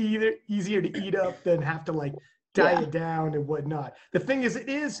definitely easier to eat up than have to like diet down and whatnot. The thing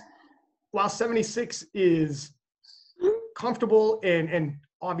is, while 76 is comfortable and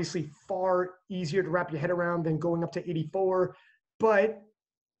obviously far easier to wrap your head around than going up to 84, but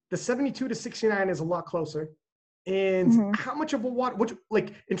the 72 to 69 is a lot closer. And how much of a water,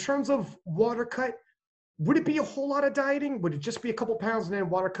 like in terms of water cut, would it be a whole lot of dieting? Would it just be a couple pounds and then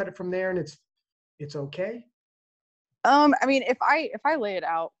water cut it from there and it's okay? I mean, if I lay it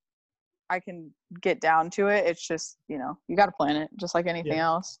out, I can get down to it. It's just, you got to plan it just like anything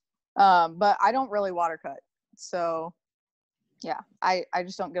else. But I don't really water cut. So yeah, I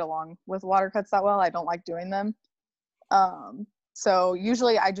just don't get along with water cuts that well. I don't like doing them. So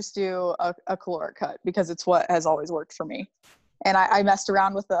usually I just do a caloric cut because it's what has always worked for me. And I messed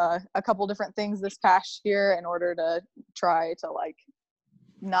around with a couple different things this past year in order to try to like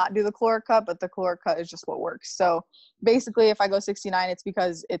not do the caloric cut, but the caloric cut is just what works. So basically if I go 69, it's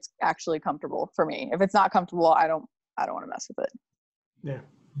because it's actually comfortable for me. If it's not comfortable, I don't want to mess with it. Yeah.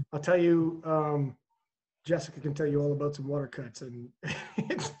 I'll tell you, Jessica can tell you all about some water cuts, and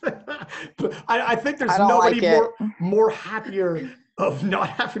I think there's nobody more happier of not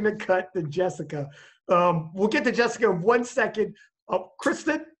having to cut than Jessica. We'll get to Jessica in 1 second.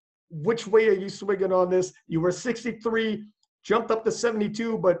 Kristen, which way are you swinging on this? You were 63, jumped up to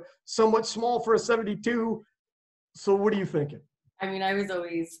 72, but somewhat small for a 72. So what are you thinking? I mean, I was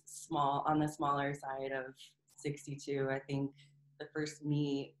always on the smaller side of 62. I think the first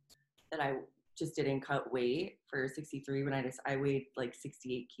meet that I just didn't cut weight for 63 when I weighed like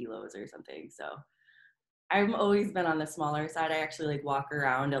 68 kilos or something. So I've always been on the smaller side. I actually like walk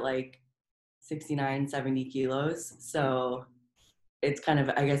around at like 69, 70 kilos. So it's kind of,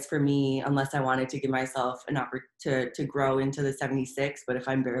 I guess for me, unless I wanted to give myself an opportunity to grow into the 76, but if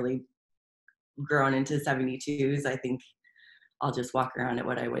I'm barely grown into 72s, I think I'll just walk around at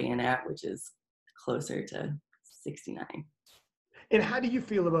what I weigh in at, which is closer to 69. And how do you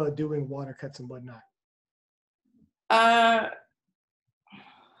feel about doing water cuts and whatnot?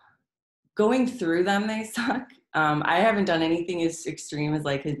 Going through them, they suck. I haven't done anything as extreme as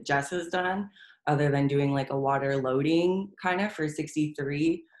like Jess has done, other than doing like a water loading kind of for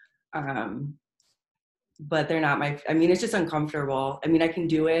 63. But they're not it's just uncomfortable. I mean, I can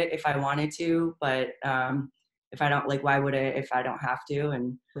do it if I wanted to, but if I don't, like, why would I if I don't have to?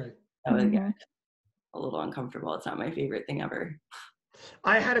 And right. That would get a little uncomfortable. It's not my favorite thing ever.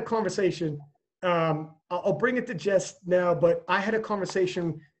 I had a conversation. I'll bring it to Jess now, but I had a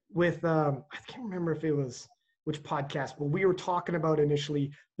conversation with, I can't remember if it was which podcast, but we were talking about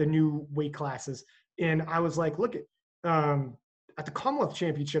initially the new weight classes. And I was like, look at the Commonwealth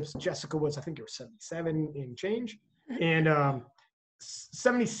Championships, Jessica was, I think it was 77 and change. And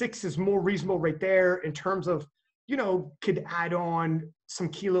 76 is more reasonable right there in terms of, could add on some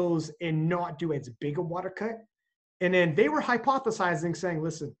kilos and not do as big a water cut. And then they were hypothesizing, saying,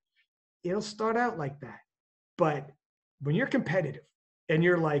 listen, it'll start out like that. But when you're competitive and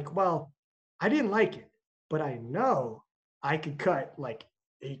you're like, well, I didn't like it, but I know I could cut like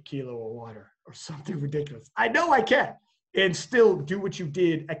 8 kilos of water or something ridiculous. I know I can, and still do what you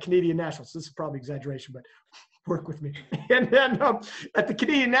did at Canadian Nationals. This is probably exaggeration, but work with me. And then at the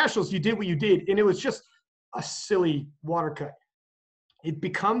Canadian Nationals, you did what you did, and it was just a silly water cut. It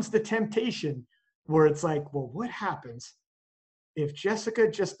becomes the temptation where it's like, well, what happens if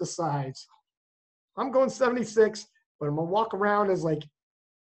Jessica just decides, I'm going 76, but I'm going to walk around as like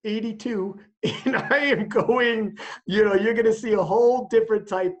 82, and I am going, you're going to see a whole different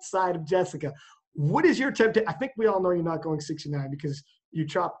type side of Jessica. What is your temptation? I think we all know you're not going 69 because you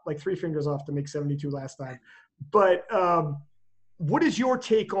chopped like 3 fingers off to make 72 last time. But what is your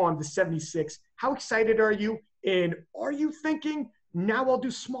take on the 76? How excited are you? And are you thinking, now I'll do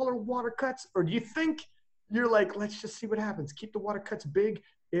smaller water cuts? Or do you think you're like, let's just see what happens. Keep the water cuts big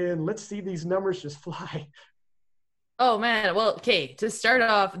and let's see these numbers just fly. Oh man. Well, okay. To start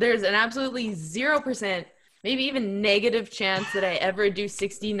off, there's an absolutely 0%, maybe even negative chance that I ever do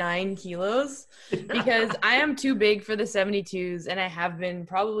 69 kilos because I am too big for the 72s. And I have been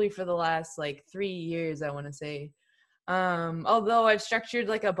probably for the last like 3 years, I want to say. Although I've structured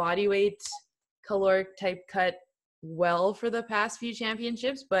like a body weight caloric type cut well for the past few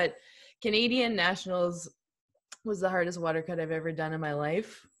championships, but Canadian Nationals was the hardest water cut I've ever done in my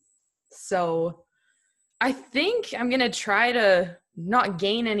life. So I think I'm going to try to not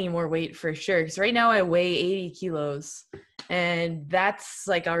gain any more weight for sure. Because right now I weigh 80 kilos and that's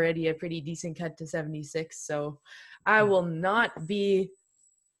like already a pretty decent cut to 76. So I will not be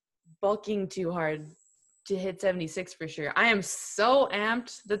bulking too hard to hit 76 for sure. I am so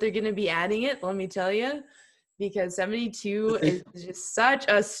amped that they're going to be adding it, let me tell you, because 72 is just such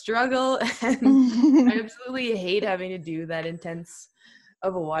a struggle, and I absolutely hate having to do that intense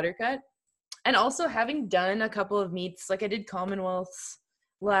of a water cut. And also having done a couple of meets, like I did Commonwealths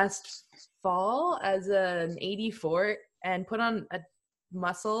last fall as an 84 and put on a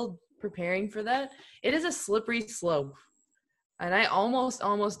muscle preparing for that. It is a slippery slope. And I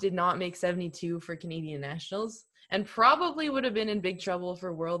almost did not make 72 for Canadian Nationals, and probably would have been in big trouble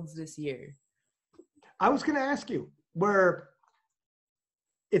for Worlds this year. I was going to ask you, where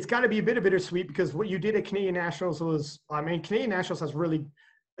it's got to be a bit of bittersweet, because what you did at Canadian Nationals was, I mean, Canadian Nationals has really,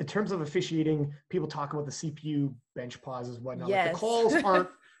 in terms of officiating, people talk about the CPU bench pauses and whatnot. Yes. Like the calls aren't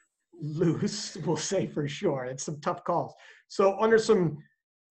loose, we'll say for sure. It's some tough calls. So under some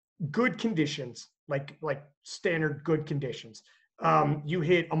good conditions, like standard good conditions, you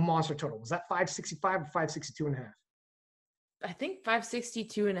hit a monster total. Was that 565 or 562 and a half? I think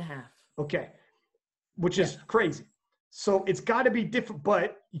 562 and a half. Okay. Which is crazy. So it's got to be different,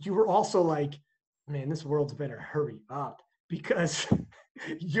 but you were also like, man, this world's better hurry up, because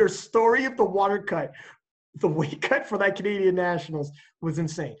your story of the water cut, the weight cut for that Canadian Nationals was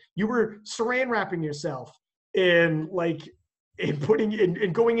insane. You were saran wrapping yourself and going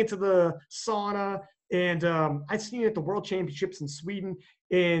into the sauna. And I've seen it at the World Championships in Sweden,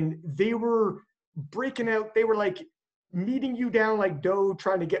 and they were breaking out. They were like kneading you down like dough,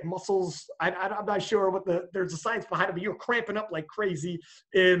 trying to get muscles. I'm not sure what there's a science behind it, but you were cramping up like crazy,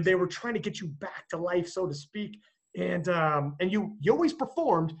 and they were trying to get you back to life, so to speak. And you always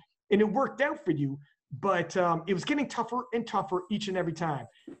performed, and it worked out for you, but it was getting tougher and tougher each and every time.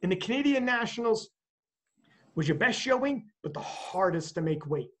 And the Canadian Nationals was your best showing, but the hardest to make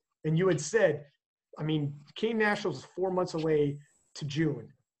weight. And you had said, I mean, Canadian Nationals is 4 months away to June.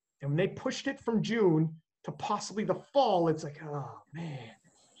 And when they pushed it from June to possibly the fall, it's like, oh, man.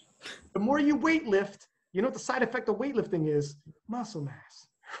 The more you weight lift, you know what the side effect of weightlifting is? Muscle mass,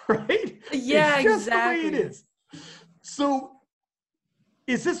 right? Yeah, it's just exactly. the way it is. So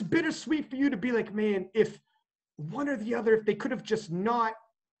is this bittersweet for you to be like, man, if one or the other, if they could have just not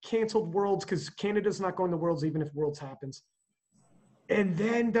canceled Worlds, because Canada's not going to Worlds even if Worlds happens, and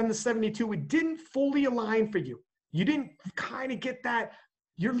then done the 72, it didn't fully align for you. You didn't kind of get that.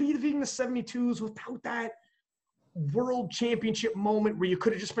 You're leaving the 72s without that world championship moment where you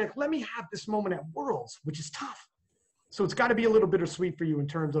could have just been like, let me have this moment at Worlds, which is tough. So it's got to be a little bittersweet for you in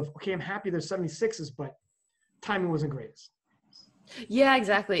terms of, okay, I'm happy there's 76s, but timing wasn't greatest. Yeah,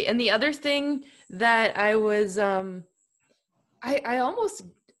 exactly. And the other thing that I was, I almost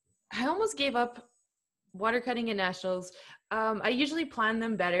gave up water cutting in nationals. I usually plan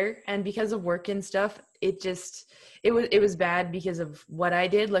them better, and because of work and stuff, it was bad because of what I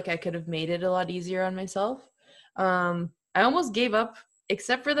did. Like I could have made it a lot easier on myself. I almost gave up,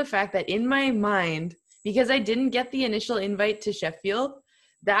 except for the fact that in my mind, because I didn't get the initial invite to Sheffield,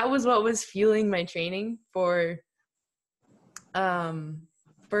 that was what was fueling my training for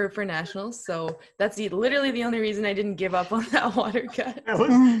nationals. So that's literally the only reason I didn't give up on that water cut. That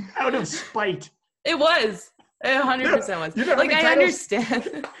was out of spite. It was. It 100% was. You know like I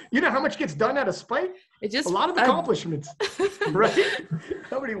understand. You know how much gets done out of spite? It just a lot of accomplishments, right?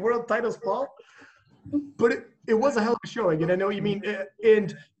 How many world titles fall? But it was a hell of a showing, and I know you mean.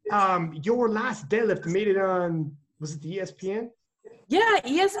 And your last deadlift made it on, was it the ESPN? Yeah,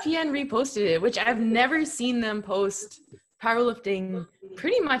 ESPN reposted it, which I've never seen them post powerlifting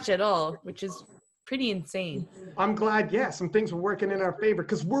pretty much at all, which is pretty insane. I'm glad, some things were working in our favor,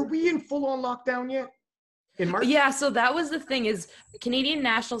 because were we in full-on lockdown yet? In March? Yeah, so that was the thing, is Canadian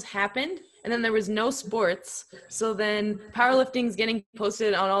Nationals happened, and then there was no sports. So then powerlifting's getting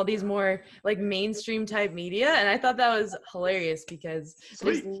posted on all these more like mainstream type media, and I thought that was hilarious because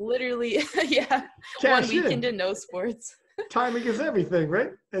there's literally one weekend and no sports. Timing is everything,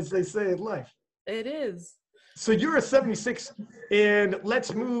 right? As they say in life. It is. So you're a 76, and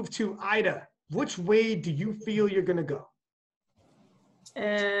let's move to Ida. Which way do you feel you're going to go?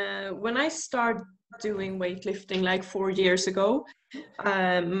 When I started doing weightlifting like 4 years ago,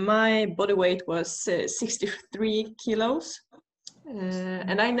 my body weight was 63 kilos.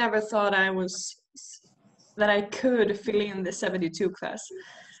 And I never thought that I could fill in the 72 class.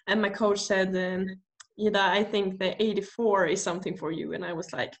 And my coach said, Ida, I think the 84 is something for you. And I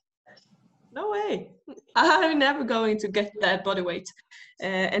was like, no way, I'm never going to get that body weight.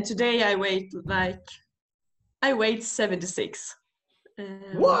 And today I weigh 76.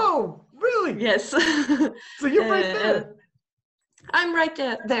 Whoa, really? Yes. So you're right there. I'm right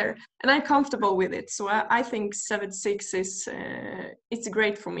there, and I'm comfortable with it. So I think 76 is it's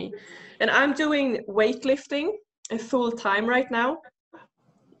great for me, and I'm doing weightlifting full time right now,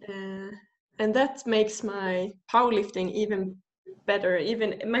 and that makes my powerlifting even better.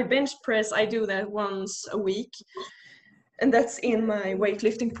 Even my bench press, I do that once a week, and that's in my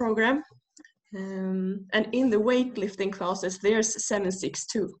weightlifting program. And in the weightlifting classes, there's 7-6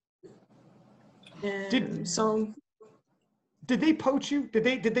 too. So did they poach you? Did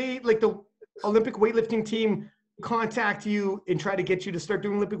they like the Olympic weightlifting team contact you and try to get you to start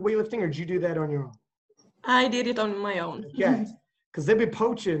doing Olympic weightlifting, or did you do that on your own? I did it on my own. Yeah, because they've been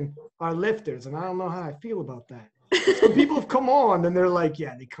poaching our lifters, and I don't know how I feel about that. Some people have come on and they're like,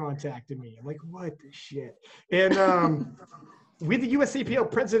 yeah, they contacted me. I'm like, what the shit? And we had the USAPL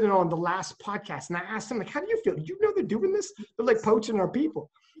president on the last podcast, and I asked him, like, how do you feel? You know they're doing this? They're like poaching our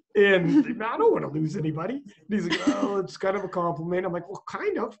people. And I don't want to lose anybody. And he's like, oh, it's kind of a compliment. I'm like, well,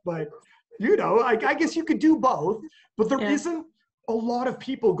 kind of, but you know, I guess you could do both. But there isn't a lot of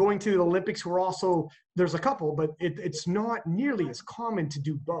people going to the Olympics who are also, there's a couple, but it's not nearly as common to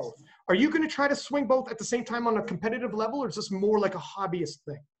do both. Are you going to try to swing both at the same time on a competitive level, or is this more like a hobbyist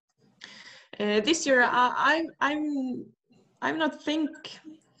thing? This year, I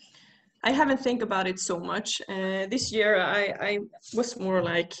haven't think about it so much. This year, I was more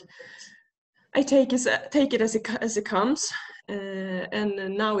like, I take it as it comes,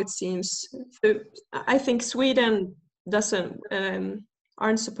 and now it seems. I think Sweden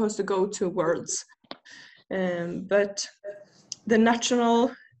aren't supposed to go to Worlds, but the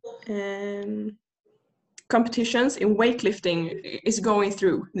national competitions in weightlifting is going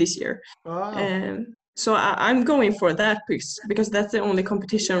through this year. Oh. So I'm going for that because that's the only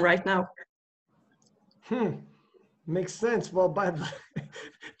competition right now. Makes sense. Well,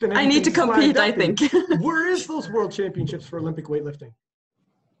 then I need to compete, I think. Where is those world championships for Olympic weightlifting?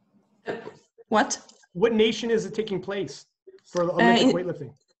 What nation is it taking place for Olympic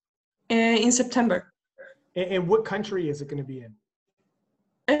weightlifting? In September. And what country is it going to be in?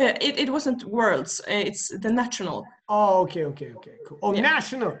 It wasn't Worlds. It's the national. Oh, okay, cool. Oh, yeah.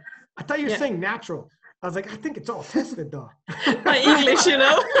 National. I thought you were saying natural. I was like, I think it's all tested, though. My English, you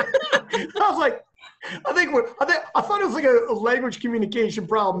know. I was like, I thought it was like a language communication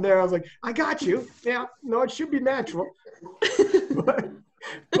problem there. I was like, I got you. Yeah, no, it should be natural. but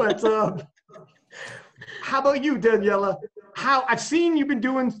how about you, Daniela? I've seen you've been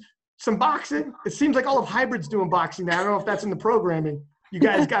doing some boxing. It seems like all of Hybrid's doing boxing now. I don't know if that's in the programming. You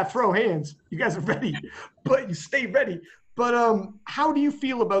guys got to throw hands. You guys are ready, but you stay ready. But how do you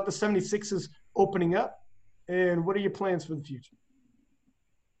feel about the 76ers opening up, and what are your plans for the future?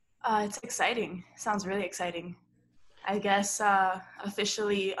 It's exciting. Sounds really exciting. I guess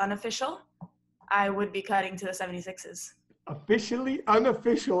officially unofficial, I would be cutting to the 76ers. Officially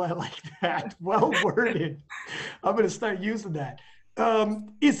unofficial, I like that. Well worded. I'm going to start using that.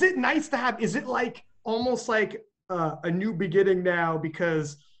 Is it nice to have, is it like almost like a new beginning now,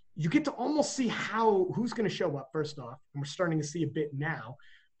 because you get to almost see who's going to show up first off, and we're starting to see a bit now,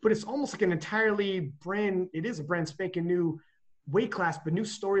 but it's almost like an entirely it is a brand spanking new weight class, but new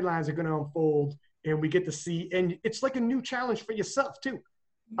storylines are going to unfold, and we get to see, and it's like a new challenge for yourself too.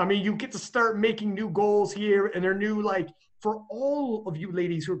 I mean, you get to start making new goals here, and they're new, like for all of you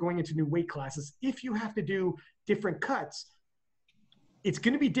ladies who are going into new weight classes, if you have to do different cuts, it's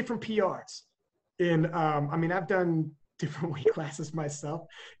going to be different PRs. And I mean, I've done different weight classes myself,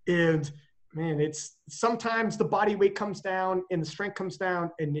 and man, it's sometimes the body weight comes down and the strength comes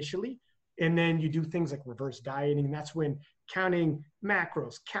down initially, and then you do things like reverse dieting, and that's when counting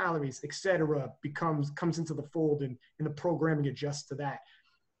macros, calories, etc. comes into the fold, and the programming adjusts to that.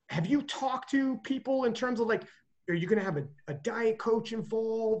 Have you talked to people in terms of like, are you going to have a diet coach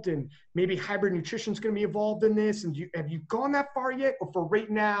involved, and maybe hybrid nutrition is going to be involved in this? And have you gone that far yet, or for right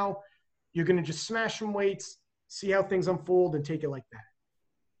now, you're going to just smash some weights, see how things unfold, and take it like that?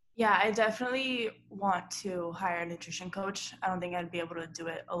 Yeah, I definitely want to hire a nutrition coach. I don't think I'd be able to do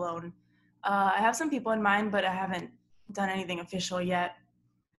it alone. I have some people in mind, but I haven't done anything official yet.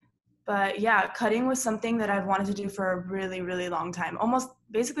 But yeah, cutting was something that I've wanted to do for a really, really long time, almost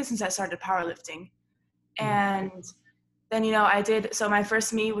basically since I started powerlifting. And then, you know, so my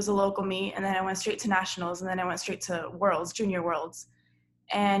first meet was a local meet, and then I went straight to nationals, and then I went straight to Worlds, Junior Worlds.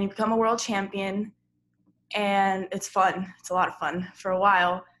 And you become a world champion, and it's fun. It's a lot of fun for a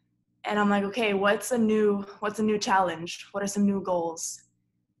while. And I'm like, okay, what's a new challenge? What are some new goals?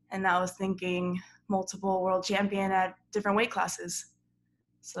 And I was thinking multiple world champion at different weight classes.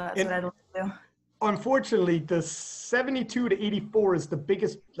 So that's what I'd like to do. Unfortunately, the 72 to 84 is the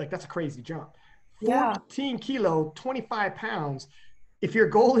biggest, like that's a crazy jump. Yeah. 14 kilo, 25 pounds. If your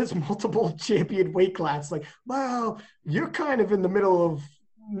goal is multiple champion weight class, like, wow, you're kind of in the middle of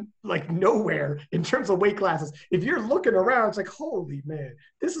like nowhere in terms of weight classes. If you're looking around, it's like, holy man,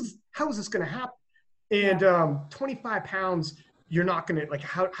 how is this going to happen? And 25 pounds, you're not going to, like,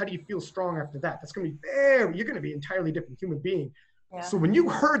 how do you feel strong after that? That's going to be you're going to be an entirely different human being. Yeah. So when you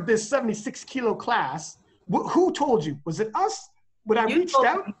heard this 76 kilo class, who told you? Was it us? When I reached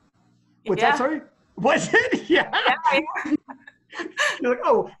out? Me. What's that, sorry? Was it? Yeah. You're like,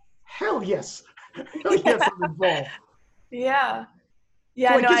 oh, hell yes. Hell yes, I'm involved. Yeah.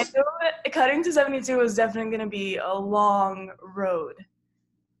 Yeah, So I knew cutting to 72 was definitely going to be a long road,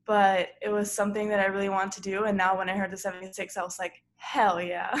 but it was something that I really wanted to do. And now when I heard the 76, I was like, hell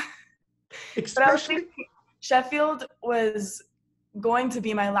yeah. Especially Sheffield was going to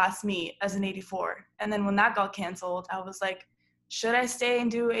be my last meet as an 84. And then when that got canceled, I was like, should I stay and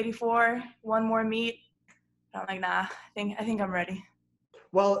do 84, one more meet? And I'm like, nah, I think I'm ready.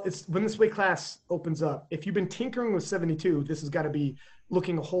 Well, it's when this weight class opens up. If you've been tinkering with 72, this has got to be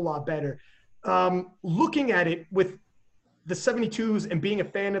looking a whole lot better. Looking at it with the 72s and being a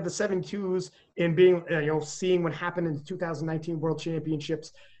fan of the 72s and being, seeing what happened in the 2019 World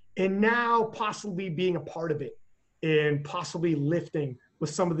Championships, and now possibly being a part of it and possibly lifting with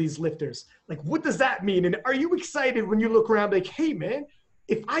some of these lifters. Like, what does that mean? And are you excited when you look around like, hey, man,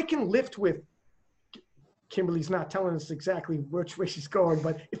 if I can lift with Kimberly's not telling us exactly which way she's going,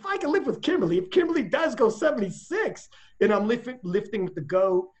 but if I can lift with Kimberly, if Kimberly does go 76 and I'm lifting with the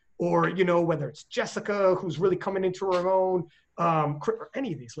GOAT, or, whether it's Jessica, who's really coming into her own, or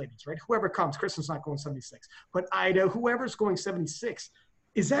any of these ladies, right? Whoever comes, Kristen's not going 76, but Ida, whoever's going 76,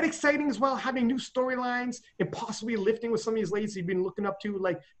 is that exciting as well, having new storylines and possibly lifting with some of these ladies you've been looking up to,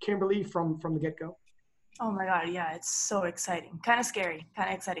 like Kimberly from the get-go? Oh my God, yeah, it's so exciting. Kind of scary, kind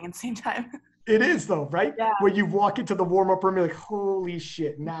of exciting at the same time. It is though, right? Yeah. Where you walk into the warm-up room, you're like, holy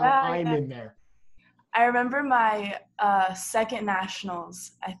shit, now I'm in there. I remember my second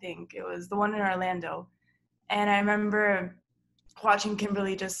nationals, I think. It was the one in Orlando. And I remember watching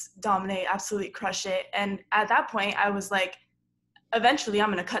Kimberly just dominate, absolutely crush it. And at that point, I was like, eventually I'm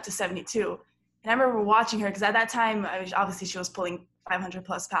going to cut to 72. And I remember watching her because at that time, obviously she was pulling 500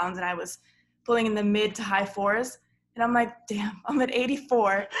 plus pounds and I was pulling in the mid to high fours. And I'm like, damn, I'm at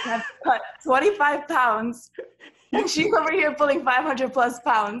 84 and I've cut 25 pounds. And she's over here pulling 500 plus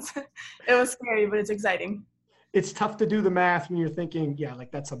pounds. It was scary, but it's exciting. It's tough to do the math when you're thinking, yeah,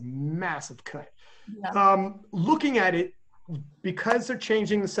 like that's a massive cut. Yeah. Looking at it, because they're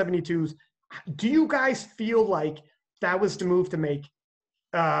changing the 72s, do you guys feel like that was the move to make?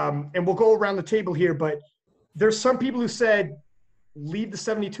 And we'll go around the table here, but there's some people who said, leave the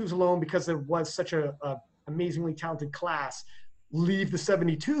 72s alone because there was such a amazingly talented class. Leave the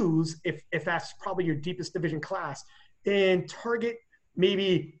 72s if that's probably your deepest division class, and target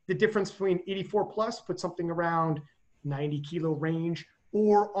maybe the difference between 84 plus, put something around 90 kilo range,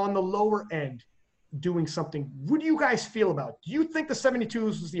 or on the lower end doing something. What do you guys feel about? Do you think the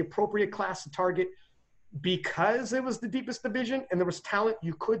 72s was the appropriate class to target because it was the deepest division and there was talent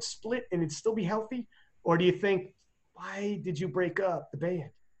you could split and it'd still be healthy? Or do you think, why did you break up the band?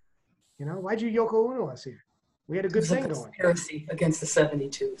 Why'd you Yoko Ono us here? We had a good thing going. Conspiracy against the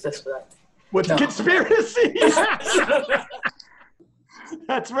 72s. That's what I think. What's conspiracy?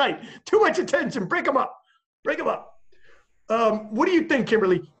 That's right. Too much attention. Break them up. Break them up. What do you think,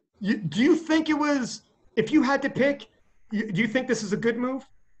 Kimberly? Do you think it was, if you had to pick, do you think this is a good move?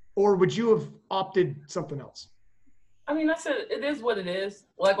 Or would you have opted something else? I mean, I said it is what it is.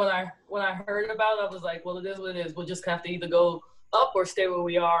 Like when I heard about it, I was like, well, it is what it is. We'll just have to either go up or stay where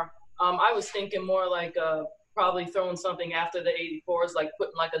we are. I was thinking more like probably throwing something after the 84s, like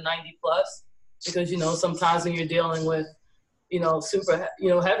putting like a 90 plus, because, sometimes when you're dealing with, super,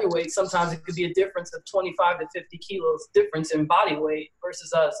 heavyweight, sometimes it could be a difference of 25 to 50 kilos difference in body weight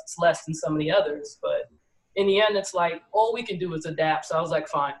versus us. It's less than some of the others. But in the end, it's like, all we can do is adapt. So I was like,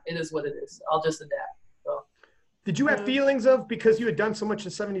 fine, it is what it is. I'll just adapt. So. Did you have feelings of, because you had done so much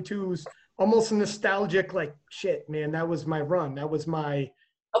in 72s, almost nostalgic, like, shit, man, that was my run. That was my...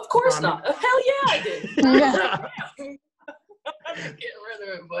 Of course not. Hell yeah, I did. I'm getting rid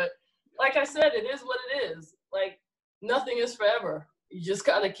of it. But like I said, it is what it is. Like, nothing is forever. You just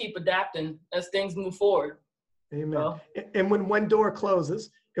got to keep adapting as things move forward. Amen. So. And when one door closes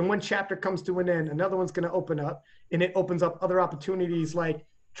and one chapter comes to an end, another one's going to open up, and it opens up other opportunities like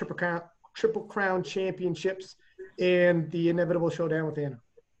Triple Crown championships and the inevitable showdown with Anna.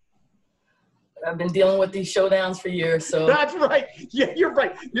 I've been dealing with these showdowns for years, so. That's right. Yeah, you're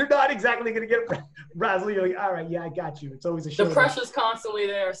right. You're not exactly going to get Razzle. You're like, all right, yeah, I got you. It's always a show. The pressure's constantly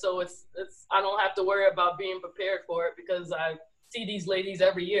there, so it's I don't have to worry about being prepared for it because I see these ladies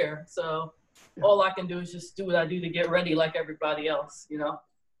every year. So all I can do is just do what I do to get ready like everybody else, you know?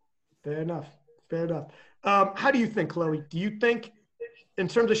 Fair enough. Fair enough. How do you think, Chloe? Do you think, in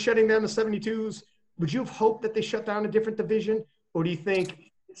terms of shutting down the 72s, would you have hoped that they shut down a different division, or do you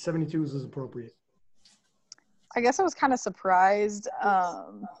think 72s is appropriate? I guess I was kind of surprised.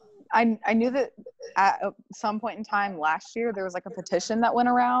 I knew that at some point in time last year, there was like a petition that went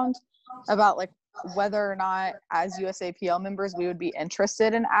around about like whether or not as USAPL members, we would be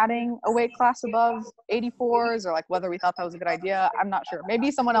interested in adding a weight class above 84s, or like whether we thought that was a good idea. I'm not sure.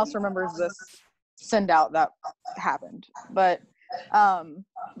 Maybe someone else remembers this send out that happened, but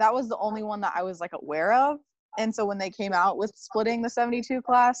that was the only one that I was like aware of. And so when they came out with splitting the 72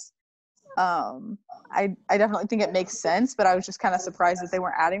 class, I definitely think it makes sense, but I was just kind of surprised that they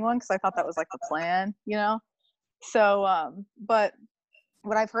weren't adding one because I thought that was like the plan, you know? So, but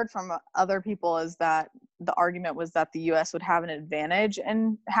what I've heard from other people is that the argument was that the US would have an advantage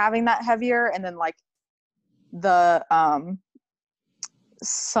in having that heavier, and then like the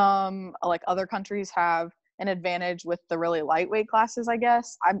some like other countries have an advantage with the really lightweight classes, I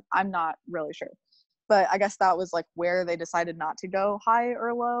guess. I'm not really sure. But I guess that was like where they decided not to go high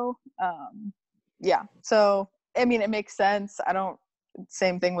or low. Yeah. So, I mean, it makes sense.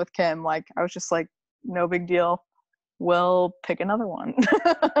 Same thing with Kim. Like, I was just like, no big deal. We'll pick another one.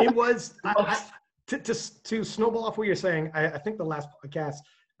 It was, to snowball off what you're saying, I think the last podcast,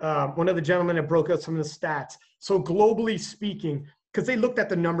 one of the gentlemen that broke out some of the stats. So globally speaking, because they looked at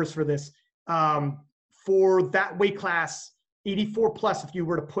the numbers for this, for that weight class, 84 plus, if you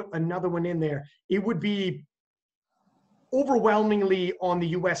were to put another one in there, it would be overwhelmingly on the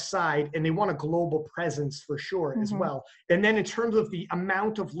US side, and they want a global presence for sure as well. And then in terms of the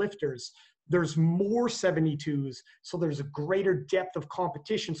amount of lifters, there's more 72s, so there's a greater depth of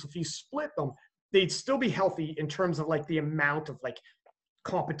competition. So if you split them, they'd still be healthy in terms of like the amount of like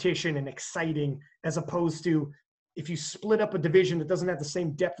competition and exciting, as opposed to if you split up a division that doesn't have the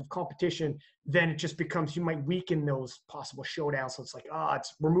same depth of competition, then it just becomes, you might weaken those possible showdowns. So it's like,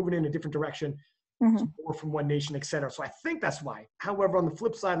 we're moving in a different direction, more from one nation, et cetera. So I think that's why. However, on the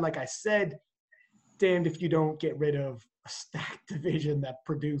flip side, like I said, damned if you don't get rid of a stacked division that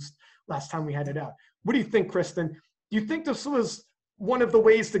produced last time we had it out. What do you think, Kristen? Do you think this was one of the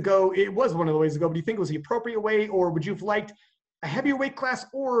ways to go? It was one of the ways to go, but do you think it was the appropriate way, or would you have liked a heavier weight class,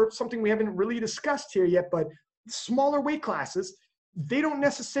 or something we haven't really discussed here yet, but smaller weight classes, they don't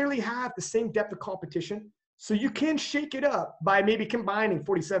necessarily have the same depth of competition. So you can shake it up by maybe combining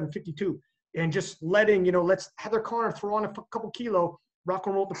 47, 52 and just letting, let's Heather Connor throw on a couple kilo, rock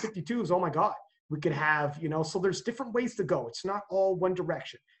and roll to 52s. Oh my God, we could have, so there's different ways to go. It's not all one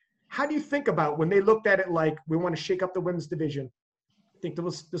direction. How do you think about when they looked at it like, we want to shake up the women's division? Think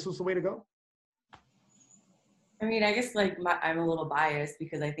this was the way to go? I mean, I guess like I'm a little biased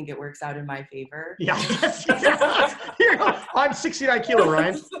because I think it works out in my favor. Yeah. I'm 69 kilo,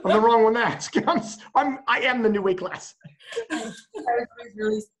 Ryan. I'm the wrong one to ask. I am the new weight class.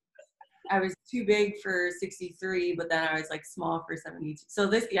 I was too big for 63, but then I was like small for 72. So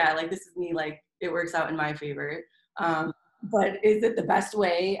this is me, like it works out in my favor. But is it the best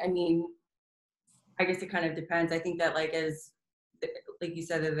way? I mean, I guess it kind of depends. I think that like you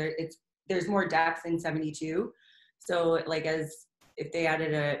said, there's more depth in 72. So like if they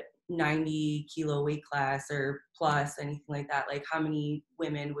added a 90 kilo weight class or plus anything like that, like how many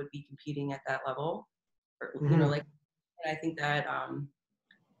women would be competing at that level? Or, and I think that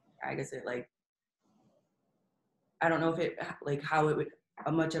I guess it like, I don't know if it like how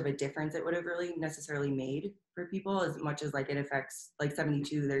much of a difference it would have really necessarily made for people, as much as like it affects like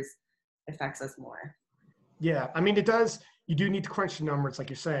 72, affects us more. Yeah, I mean, it does. You do need to crunch the numbers, like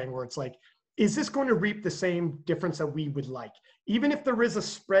you're saying, where it's like, is this going to reap the same difference that we would like? Even if there is a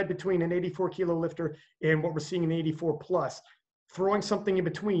spread between an 84 kilo lifter and what we're seeing in 84 plus, throwing something in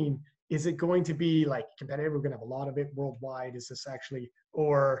between, is it going to be like competitive? We're going to have a lot of it worldwide. Is this actually,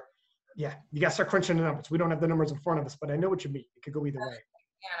 or yeah, you got to start crunching the numbers. We don't have the numbers in front of us, but I know what you mean. It could go either way.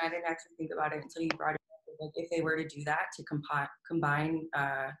 Yeah, I didn't actually think about it until you brought it up. Like if they were to do that, to combine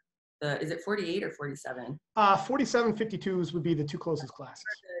is it 48 or 47? 47, 52s would be the two closest classes.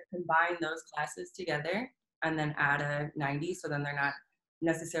 Combine those classes together and then add a 90, so then they're not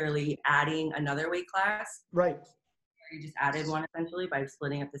necessarily adding another weight class. Right. You just added one essentially by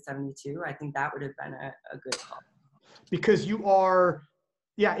splitting up the 72. I think that would have been a good call. Because you are,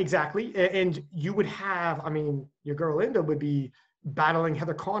 yeah, exactly. And you would have, I mean, your girl Linda would be battling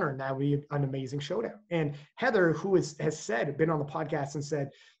Heather Connor, and that would be an amazing showdown. And Heather, who has said, been on the podcast and said,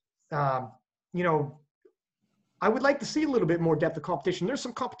 you know, I would like to see a little bit more depth of competition. There's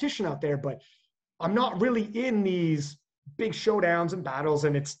some competition out there, but I'm not really in these big showdowns and battles,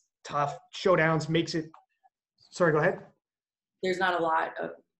 and it's tough. Showdowns makes it. Sorry, go ahead. There's not a lot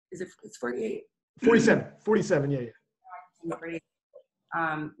of. It's 48? 47. Yeah.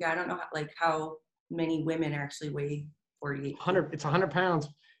 Yeah, I don't know how many women actually weigh 48. 100. It's 100 pounds.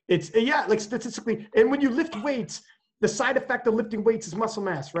 It's like statistically, and when you lift weights, the side effect of lifting weights is muscle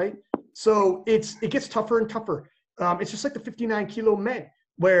mass, right? So it gets tougher and tougher. It's just like the 59 kilo men,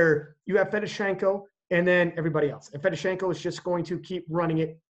 where you have Fedoshenko and then everybody else. And Fedoshenko is just going to keep running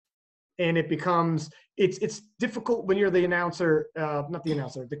it. And it becomes, it's difficult when you're the announcer, not the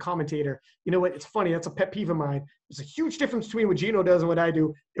announcer, the commentator. You know what? It's funny. That's a pet peeve of mine. There's a huge difference between what Gino does and what I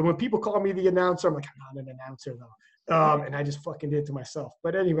do. And when people call me the announcer, I'm like, I'm not an announcer though. And I just fucking did it to myself.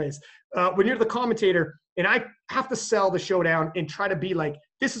 But anyways, when you're the commentator and I have to sell the showdown and try to be like,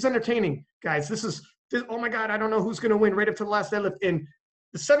 this is entertaining, guys. This, oh my God, I don't know who's going to win right up to the last deadlift. And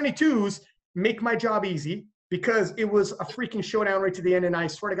the 72s make my job easy, because it was a freaking showdown right to the end, and I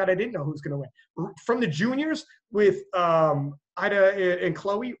swear to God, I didn't know who was going to win. From the juniors with Ida and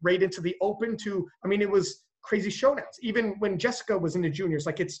Chloe right into the open to, I mean, it was crazy showdowns. Even when Jessica was in the juniors,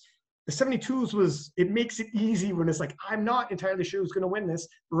 like the 72s it makes it easy when it's like, I'm not entirely sure who's going to win this,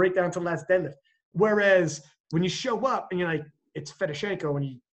 right down to the last deadlift. Whereas when you show up and you're like, it's Fedoshenko and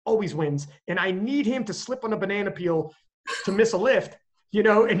he always wins, and I need him to slip on a banana peel to miss a lift, you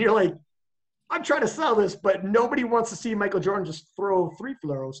know, and you're like, I'm trying to sell this, but nobody wants to see Michael Jordan just throw three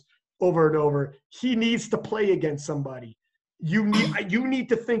throws over and over. He needs to play against somebody. You need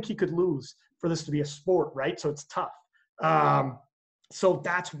to think he could lose for this to be a sport, right? So it's tough. So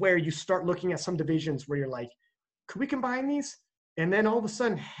that's where you start looking at some divisions where you're like, could we combine these? And then all of a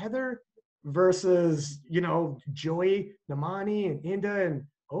sudden, Heather versus, you know, Joey, Namani, and Inda, and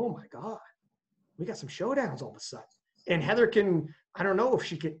oh my God, we got some showdowns all of a sudden. And Heather can, I don't know if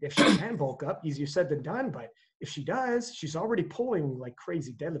she can bulk up, easier said than done, but if she does, she's already pulling like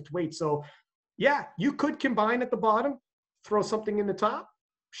crazy deadlift weight. So yeah, you could combine at the bottom, throw something in the top,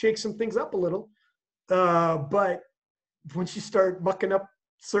 shake some things up a little. But once you start mucking up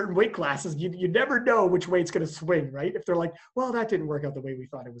certain weight classes, you never know which way it's going to swing, right? If they're like, well, that didn't work out the way we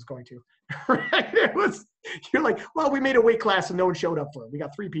thought it was going to, right? You're like, well, we made a weight class and no one showed up for it. We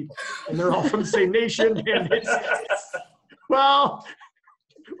got 3 people and they're all from the same nation. And well,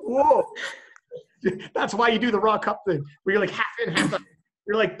 whoa. That's why you do the Raw Cup thing, where you're like half in, half out.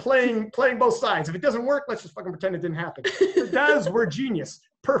 You're like playing both sides. If it doesn't work, let's just fucking pretend it didn't happen. If it does, we're genius.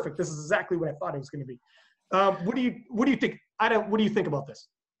 Perfect. This is exactly what I thought it was going to be. What do you think? What do you think about this?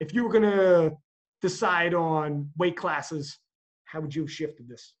 If you were going to decide on weight classes, how would you have shifted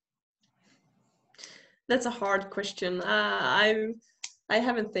this? That's a hard question. I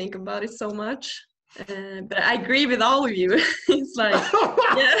haven't think about it so much, but I agree with all of you. It's like,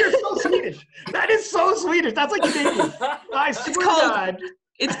 yeah. You're so Swedish. That is so Swedish. That's like Canadian. I swear to God.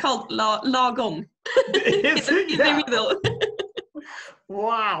 It's called lagom. It's in the middle.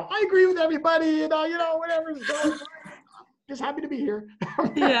 Wow, I agree with everybody. You know, whatever's going on. Just happy to be here.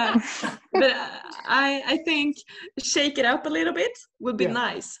 Yeah, but I think shake it up a little bit would be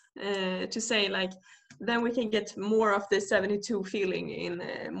nice to say, like, then we can get more of the 72 feeling in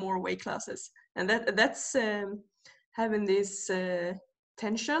more weight classes, and that's having this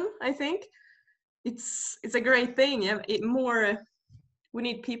tension. I think it's a great thing. Yeah, we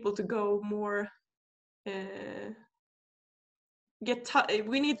need people to go more. We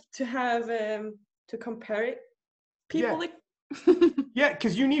need to have to compare it. People yeah,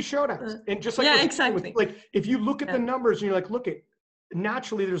 because you need showdowns, and just like exactly. Like if you look at the numbers and you're like, look at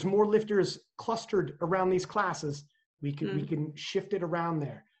naturally, there's more lifters clustered around these classes. We can shift it around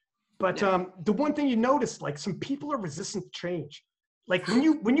there. But the one thing you notice, like some people are resistant to change. Like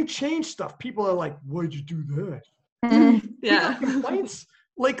when you change stuff, people are like, "Why'd you do that?" Yeah, complaints.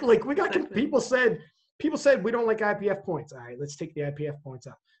 Like we got people said we don't like IPF points. All right, let's take the IPF points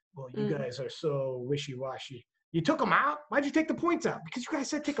out. Well, you guys are so wishy-washy. You took them out? Why'd you take the points out? Because you guys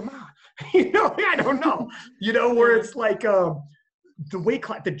said take them out. I don't know. Where it's like the weight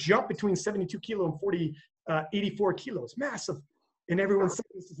class, the jump between 72 kilo and 84 kilos, massive. And everyone's saying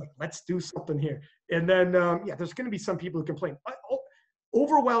this is like, let's do something here. And then, there's going to be some people who complain.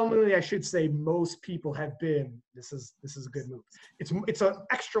 Overwhelmingly, I should say, most people have been, this is a good move. It's an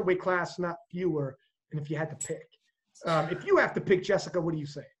extra weight class, not fewer. And if you had to pick, if you have to pick, Jessica, what do you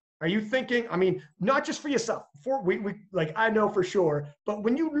say? Are you thinking, I mean, not just for yourself, we like, I know for sure, but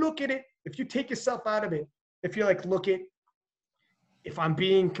when you look at it, if you take yourself out of it, if you like, look at, if I'm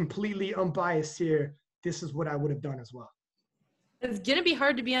being completely unbiased here, this is what I would have done as well. It's going to be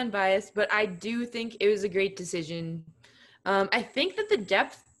hard to be unbiased, but I do think it was a great decision. I think that the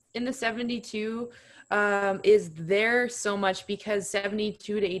depth in the 72 is there so much because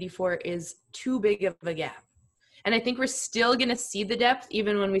 72 to 84 is too big of a gap. And I think we're still going to see the depth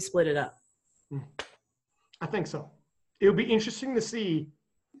even when we split it up. I think so. It'll be interesting to see.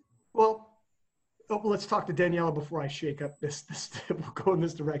 Well, let's talk to Daniela before I shake up this we'll go in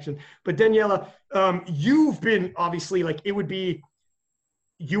this direction. But Daniela, you've been obviously like, it would be,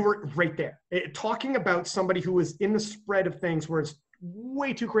 you were right there. Talking about somebody who is in the spread of things where it's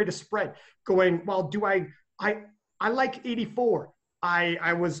way too great a spread, going, well, I like 84.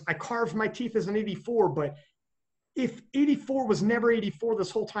 I carved my teeth as an 84, but if 84 was never 84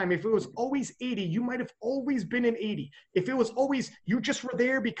 this whole time, if it was always 80, you might have always been an 80. If it was always, you just were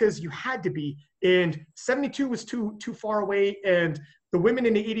there because you had to be, and 72 was too far away, and the women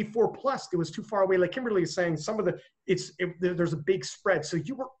in the 84 plus, it was too far away. Like Kimberly is saying, there's a big spread. So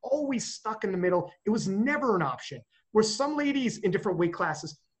you were always stuck in the middle. It was never an option. Where some ladies in different weight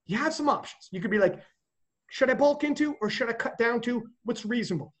classes, you have some options. You could be like, should I bulk into or should I cut down to? What's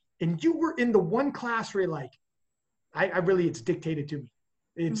reasonable? And you were in the one class where you're like, I really, it's dictated to me.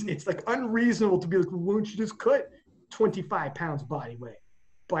 It's like unreasonable to be like, well, why don't you just cut 25 pounds body weight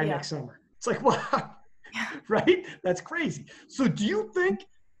by next summer? It's like, well, right? That's crazy. So do you think,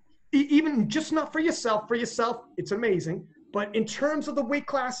 even just not for yourself, it's amazing. But in terms of the weight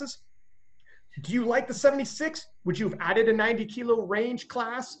classes, do you like the 76? Would you have added a 90 kilo range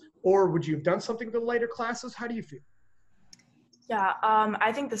class, or would you have done something with the lighter classes? How do you feel? Yeah,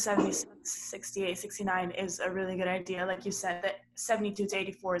 I think the 76, 68, 69 is a really good idea. Like you said, that 72 to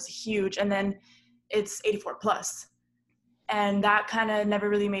 84 is huge, and then it's 84 plus. And that kind of never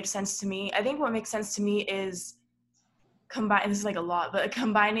really made sense to me. I think what makes sense to me is this is like a lot, but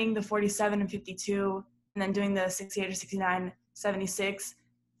combining the 47 and 52, and then doing the 68 or 69, 76,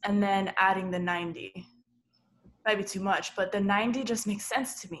 and then adding the 90. Might be too much, but the 90 just makes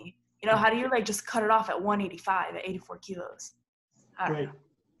sense to me. You know, how do you like just cut it off at 185 at 84 kilos? Right.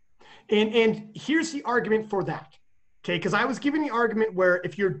 And here's the argument for that. Okay. Because I was giving the argument where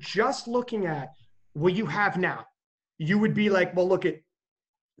if you're just looking at what you have now, you would be like, well, look,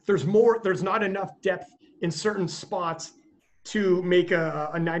 there's not enough depth in certain spots to make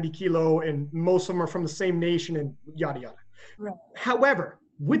a 90 kilo, and most of them are from the same nation and yada, yada. Right. However,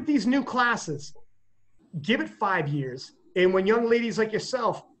 with these new classes, give it 5 years. And when young ladies like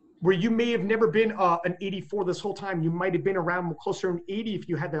yourself, where you may have never been an 84 this whole time, you might have been around closer to an 80 if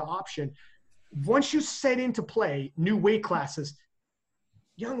you had the option. Once you set into play new weight classes,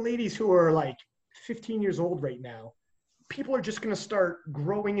 young ladies who are like 15 years old right now, people are just going to start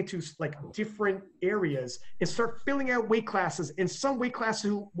growing into like different areas and start filling out weight classes. And some weight classes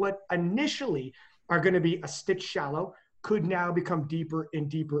who what initially are going to be a stitch shallow could now become deeper and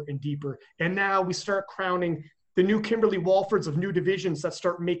deeper and deeper. And now we start crowning the new Kimberly Walfords of new divisions that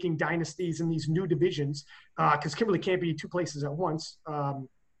start making dynasties in these new divisions, because Kimberly can't be two places at once.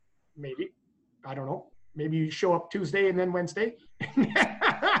 Maybe, I don't know. Maybe you show up Tuesday and then Wednesday.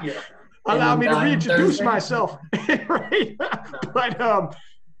 Allow me to reintroduce myself, right?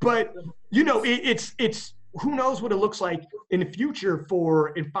 But you know, it's who knows what it looks like in the future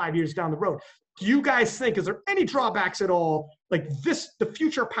in 5 years down the road. Do you guys think, is there any drawbacks at all? Like the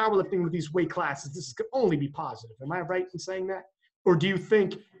future of powerlifting with these weight classes, this could only be positive. Am I right in saying that? Or do you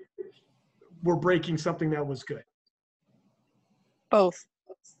think we're breaking something that was good? Both.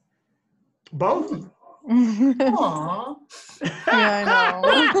 Both? Aww. Yeah,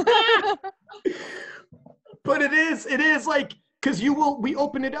 I know. But it is like, because we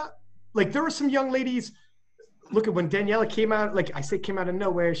open it up. Like there were some young ladies. Look at when Daniela came out, like I say, came out of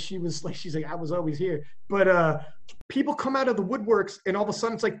nowhere. She's like, I was always here. But people come out of the woodworks and all of a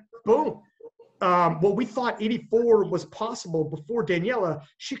sudden it's like, boom. Well, we thought 84 was possible before Daniela.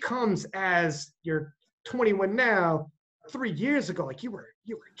 She comes as you're 21 now, 3 years ago, like you were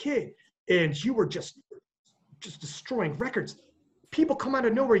a kid and you were just destroying records. People come out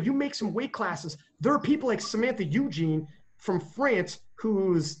of nowhere. You make some weight classes. There are people like Samantha Eugene from France,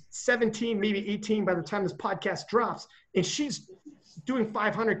 who's 17, maybe 18 by the time this podcast drops. And she's doing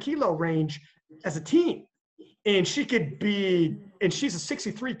 500 kilo range as a teen. And she's a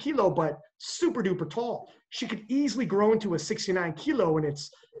 63 kilo, but super duper tall. She could easily grow into a 69 kilo, and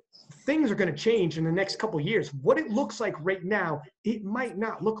things are going to change in the next couple of years. What it looks like right now, it might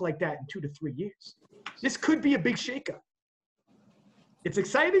not look like that in 2 to 3 years. This could be a big shakeup. It's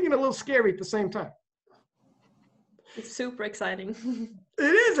exciting and a little scary at the same time. It's super exciting. It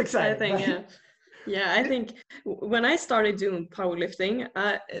is exciting. I think, right? yeah. Yeah, I think when I started doing powerlifting,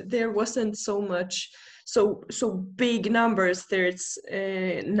 there wasn't so much, so big numbers there it's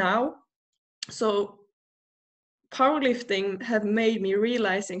now. So powerlifting have made me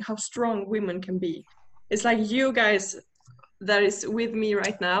realizing how strong women can be. It's like you guys that is with me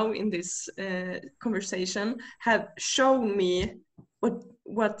right now in this conversation have shown me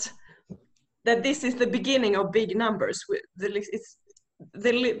what that this is the beginning of big numbers. It's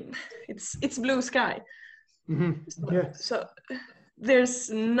blue sky. Mm-hmm. Yeah. So there's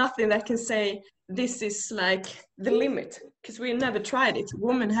nothing that can say this is like the limit, because we never tried it.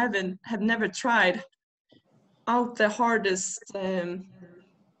 Women have never tried out the hardest.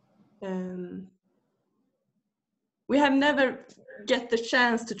 We have never get the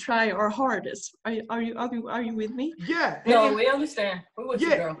chance to try our hardest. Are you with me? Yeah. No, we understand. We're with you,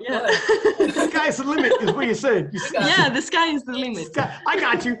 girl. Yeah. The sky's the limit is what you said. Yeah, the sky is the limit. I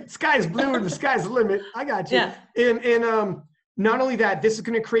got you. Sky's blue and the sky's the limit. I got you. Yeah. And not only that, this is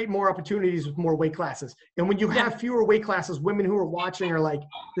going to create more opportunities with more weight classes. And when you have fewer weight classes, women who are watching are like,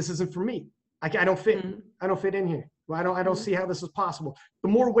 this isn't for me. I don't fit. I don't fit in here. Well, I don't see how this is possible. The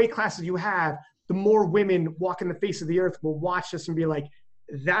more weight classes you have, the more women walking the face of the earth will watch this and be like,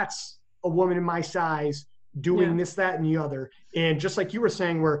 that's a woman in my size doing this, that, and the other. And just like you were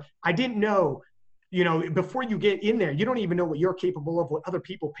saying, where I didn't know, before you get in there, you don't even know what you're capable of, what other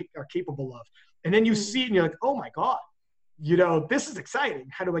people are capable of. And then you see it and you're like, oh my God, this is exciting.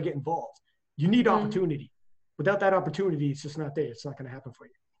 How do I get involved? You need opportunity. Without that opportunity, it's just not there. It's not going to happen for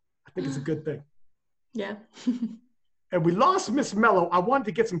you. I think it's a good thing. Yeah. And we lost Miss Mello. I wanted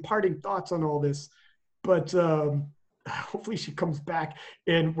to get some parting thoughts on all this, but hopefully she comes back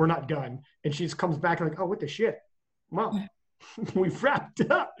and we're not done. And she just comes back and like, oh, what the shit? Mom, we've wrapped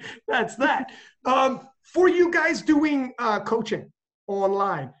up. That's that. For you guys doing coaching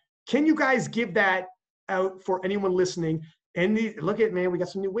online, can you guys give that out for anyone listening? And look at, man, we got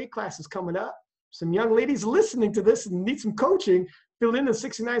some new weight classes coming up. Some young ladies listening to this and need some coaching. Fill in the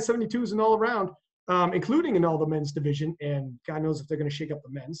 69, 72s and all around. Including in all the men's division, and God knows if they're going to shake up the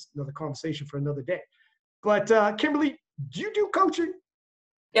men's. Another conversation for another day. But Kimberly, do you do coaching?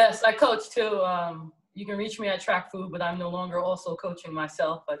 Yes, I coach too. You can reach me at Track Food, but I'm no longer also coaching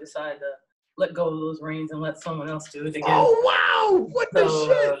myself. I decided to let go of those reins and let someone else do it again. Oh, wow. What the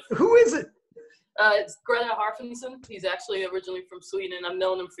shit? Who is it? It's Greta Harfinson. He's actually originally from Sweden. I've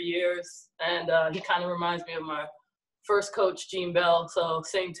known him for years, and he kind of reminds me of my first coach, Gene Bell. So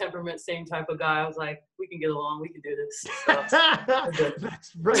same temperament, same type of guy. I was like, we can get along. We can do this. So,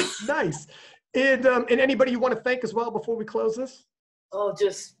 that's right. Nice. And anybody you want to thank as well before we close this? Oh,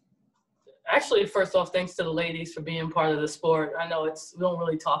 just actually, first off, thanks to the ladies for being part of the sport. I know we don't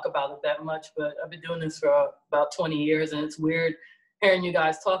really talk about it that much, but I've been doing this for about 20 years, and it's weird hearing you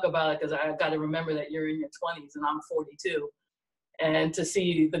guys talk about it because I got to remember that you're in your 20s and I'm 42. And to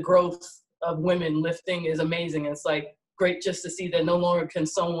see the growth of women lifting is amazing. It's like great just to see that no longer can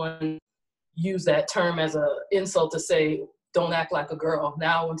someone use that term as an insult to say, don't act like a girl.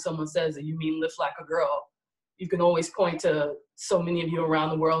 Now when someone says that you mean lift like a girl, you can always point to so many of you around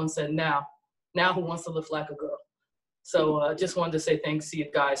the world and say, now who wants to lift like a girl? So just wanted to say thanks to you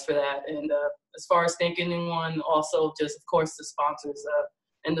guys for that. And as far as thanking anyone, also just, of course, the sponsors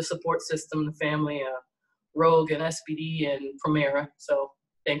and the support system, the family, Rogue and SPD and Primera. So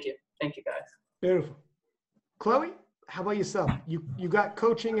thank you. Thank you, guys. Beautiful. Chloe, how about yourself? You got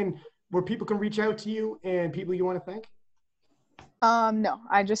coaching and where people can reach out to you and people you want to thank? No,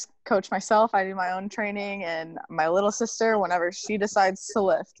 I just coach myself. I do my own training and my little sister whenever she decides to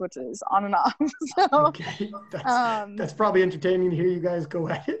lift, which is on and off. So, okay. That's probably entertaining to hear you guys go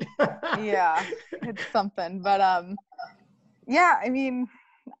at it. Yeah, it's something. But yeah, I mean,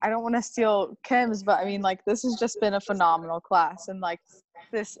 I don't want to steal Kim's, but I mean, like, this has just been a phenomenal class. And like,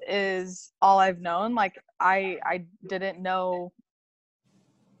 this is all I've known. Like, I didn't know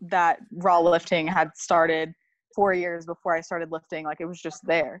that raw lifting had started 4 years before I started lifting. Like, it was just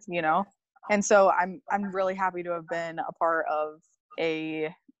there, and so I'm really happy to have been a part of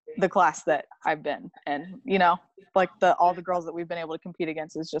the class that I've been, and like all the girls that we've been able to compete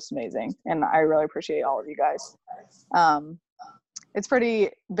against is just amazing, and I really appreciate all of you guys. It's pretty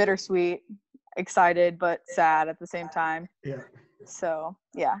bittersweet, excited but sad at the same time. Yeah. So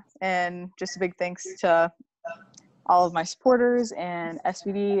yeah, and just a big thanks to all of my supporters and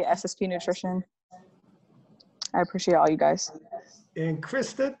SVD, SSP Nutrition. I appreciate all you guys. And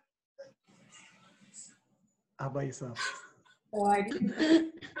Kristen, how about yourself? So I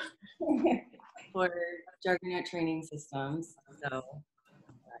do for Juggernaut Training Systems, so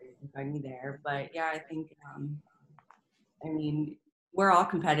you can find me there. But yeah, I think, I mean, we're all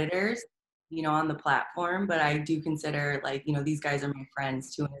competitors, you know, on the platform, but I do consider, like, you know, these guys are my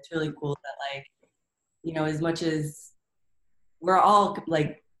friends too. And it's really cool that, like, you know, as much as we're all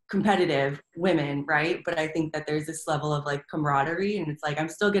like competitive women, right? But I think that there's this level of like camaraderie, and it's like, I'm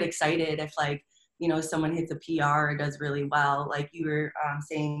still get excited if like, you know, someone hits a PR or does really well. Like you were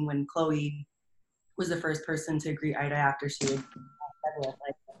saying when Chloe was the first person to greet Ida after she was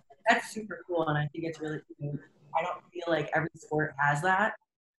like, that's super cool. And I think it's really cool. I don't feel like every sport has that.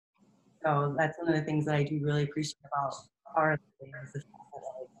 So that's one of the things that I do really appreciate about powerlifting is the fact that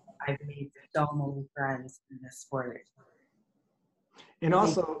like, I've made so many friends in this sport. And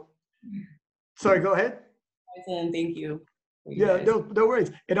also, sorry, go ahead. Thank you. Yeah, no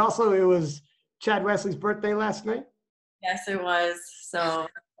worries. And also, it was Chad Wesley's birthday last night. Yes, it was. So,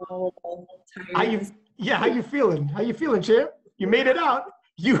 how you feeling? How you feeling, Champ? You made it out.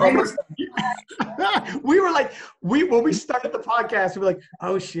 You almost. We were like, when we started the podcast, we were like,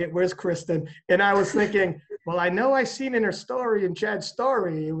 oh shit, where's Kristen? And I was thinking, well, I know I seen in her story, in Chad's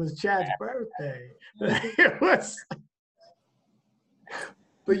story, it was Chad's birthday. It was.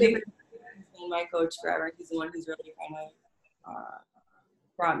 But you been my coach forever. He's the one who's really kind of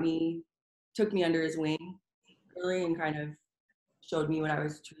took me under his wing, really, and kind of showed me what I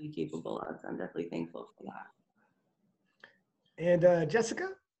was truly capable of. So I'm definitely thankful for that. And Jessica,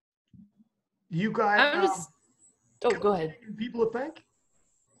 you got go ahead. People to thank?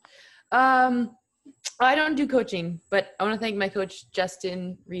 I don't do coaching, but I want to thank my coach,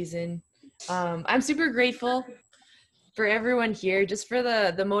 Justin Reason. I'm super grateful for everyone here, just for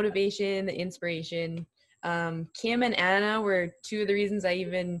the motivation, the inspiration. Kim and Anna were two of the reasons I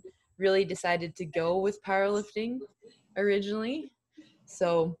even really decided to go with powerlifting originally.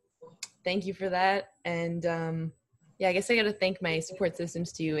 So thank you for that. And yeah, I guess I got to thank my support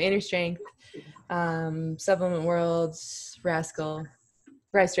systems too. Inner Strength, Supplement Worlds, Rascal,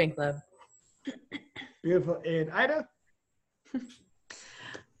 Rise Strength Club. Beautiful. And Ida?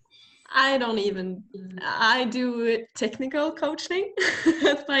 I do technical coaching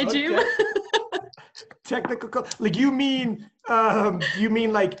at my gym. Technical, like you mean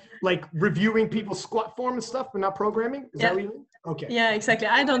like reviewing people's squat form and stuff, but not programming? Is that what you mean? Okay. Yeah, exactly.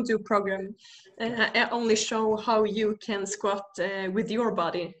 I don't do program. I only show how you can squat with your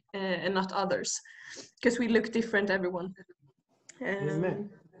body and not others, because we look different, everyone. Amen.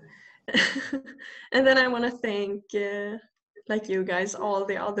 And then I want to thank, like you guys, all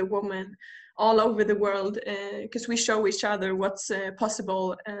the other women all over the world, because we show each other what's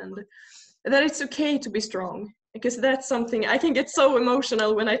possible, and that it's okay to be strong, because that's something I can get so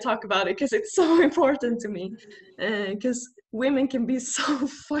emotional when I talk about it, because it's so important to me, because women can be so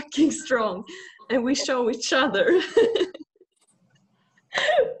fucking strong, and we show each other.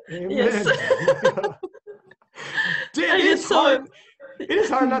 Amen. Yes. Damn, it is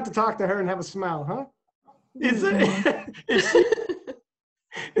hard not to talk to her and have a smile, huh? Is it?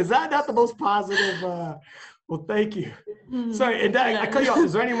 Is that not the most positive? Well, thank you. Sorry, and I cut you off.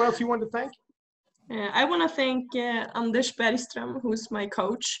 Is there anyone else you want to thank? I want to thank Anders Bergström, who's my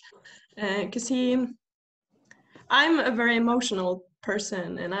coach, because I'm a very emotional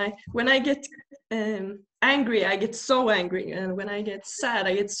person, and when I get angry, I get so angry, and when I get sad,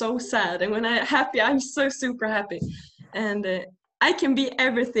 I get so sad, and when I'm happy, I'm so super happy, and I can be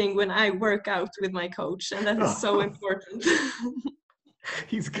everything when I work out with my coach, and that is so important.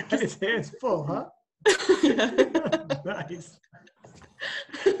 He's got his hands full, huh? Nice.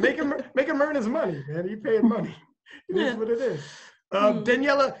 Make him earn his money, man. You pay him money. It is what it is.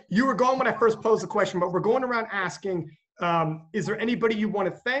 Daniela, you were gone when I first posed the question, but we're going around asking, is there anybody you want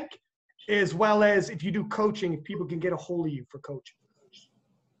to thank, as well as if you do coaching, if people can get a hold of you for coaching?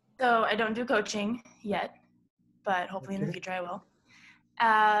 So I don't do coaching yet, but hopefully in the future I will.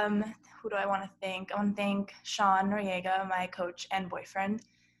 Who do I want to thank? I want to thank Sean Noriega, my coach and boyfriend.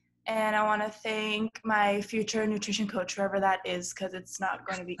 And I want to thank my future nutrition coach, whoever that is, because it's not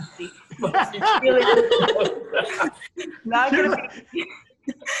going to be easy. It's really not going to be.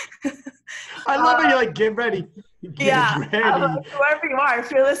 I love it. You're like, get ready. Get ready. Whoever you are, if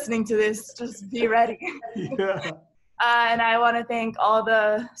you're listening to this, just be ready. Yeah. And I want to thank all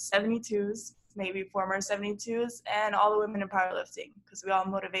the 72s, maybe former 72s, and all the women in powerlifting, because we all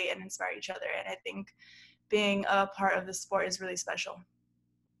motivate and inspire each other. And I think being a part of the sport is really special.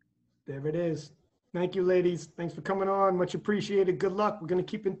 There it is. Thank you, ladies. Thanks for coming on. Much appreciated. Good luck. We're going to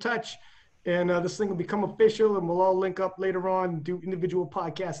keep in touch. And this thing will become official, and we'll all link up later on and do individual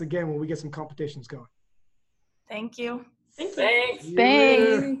podcasts again when we get some competitions going. Thank you. Thanks.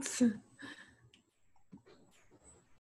 Thanks.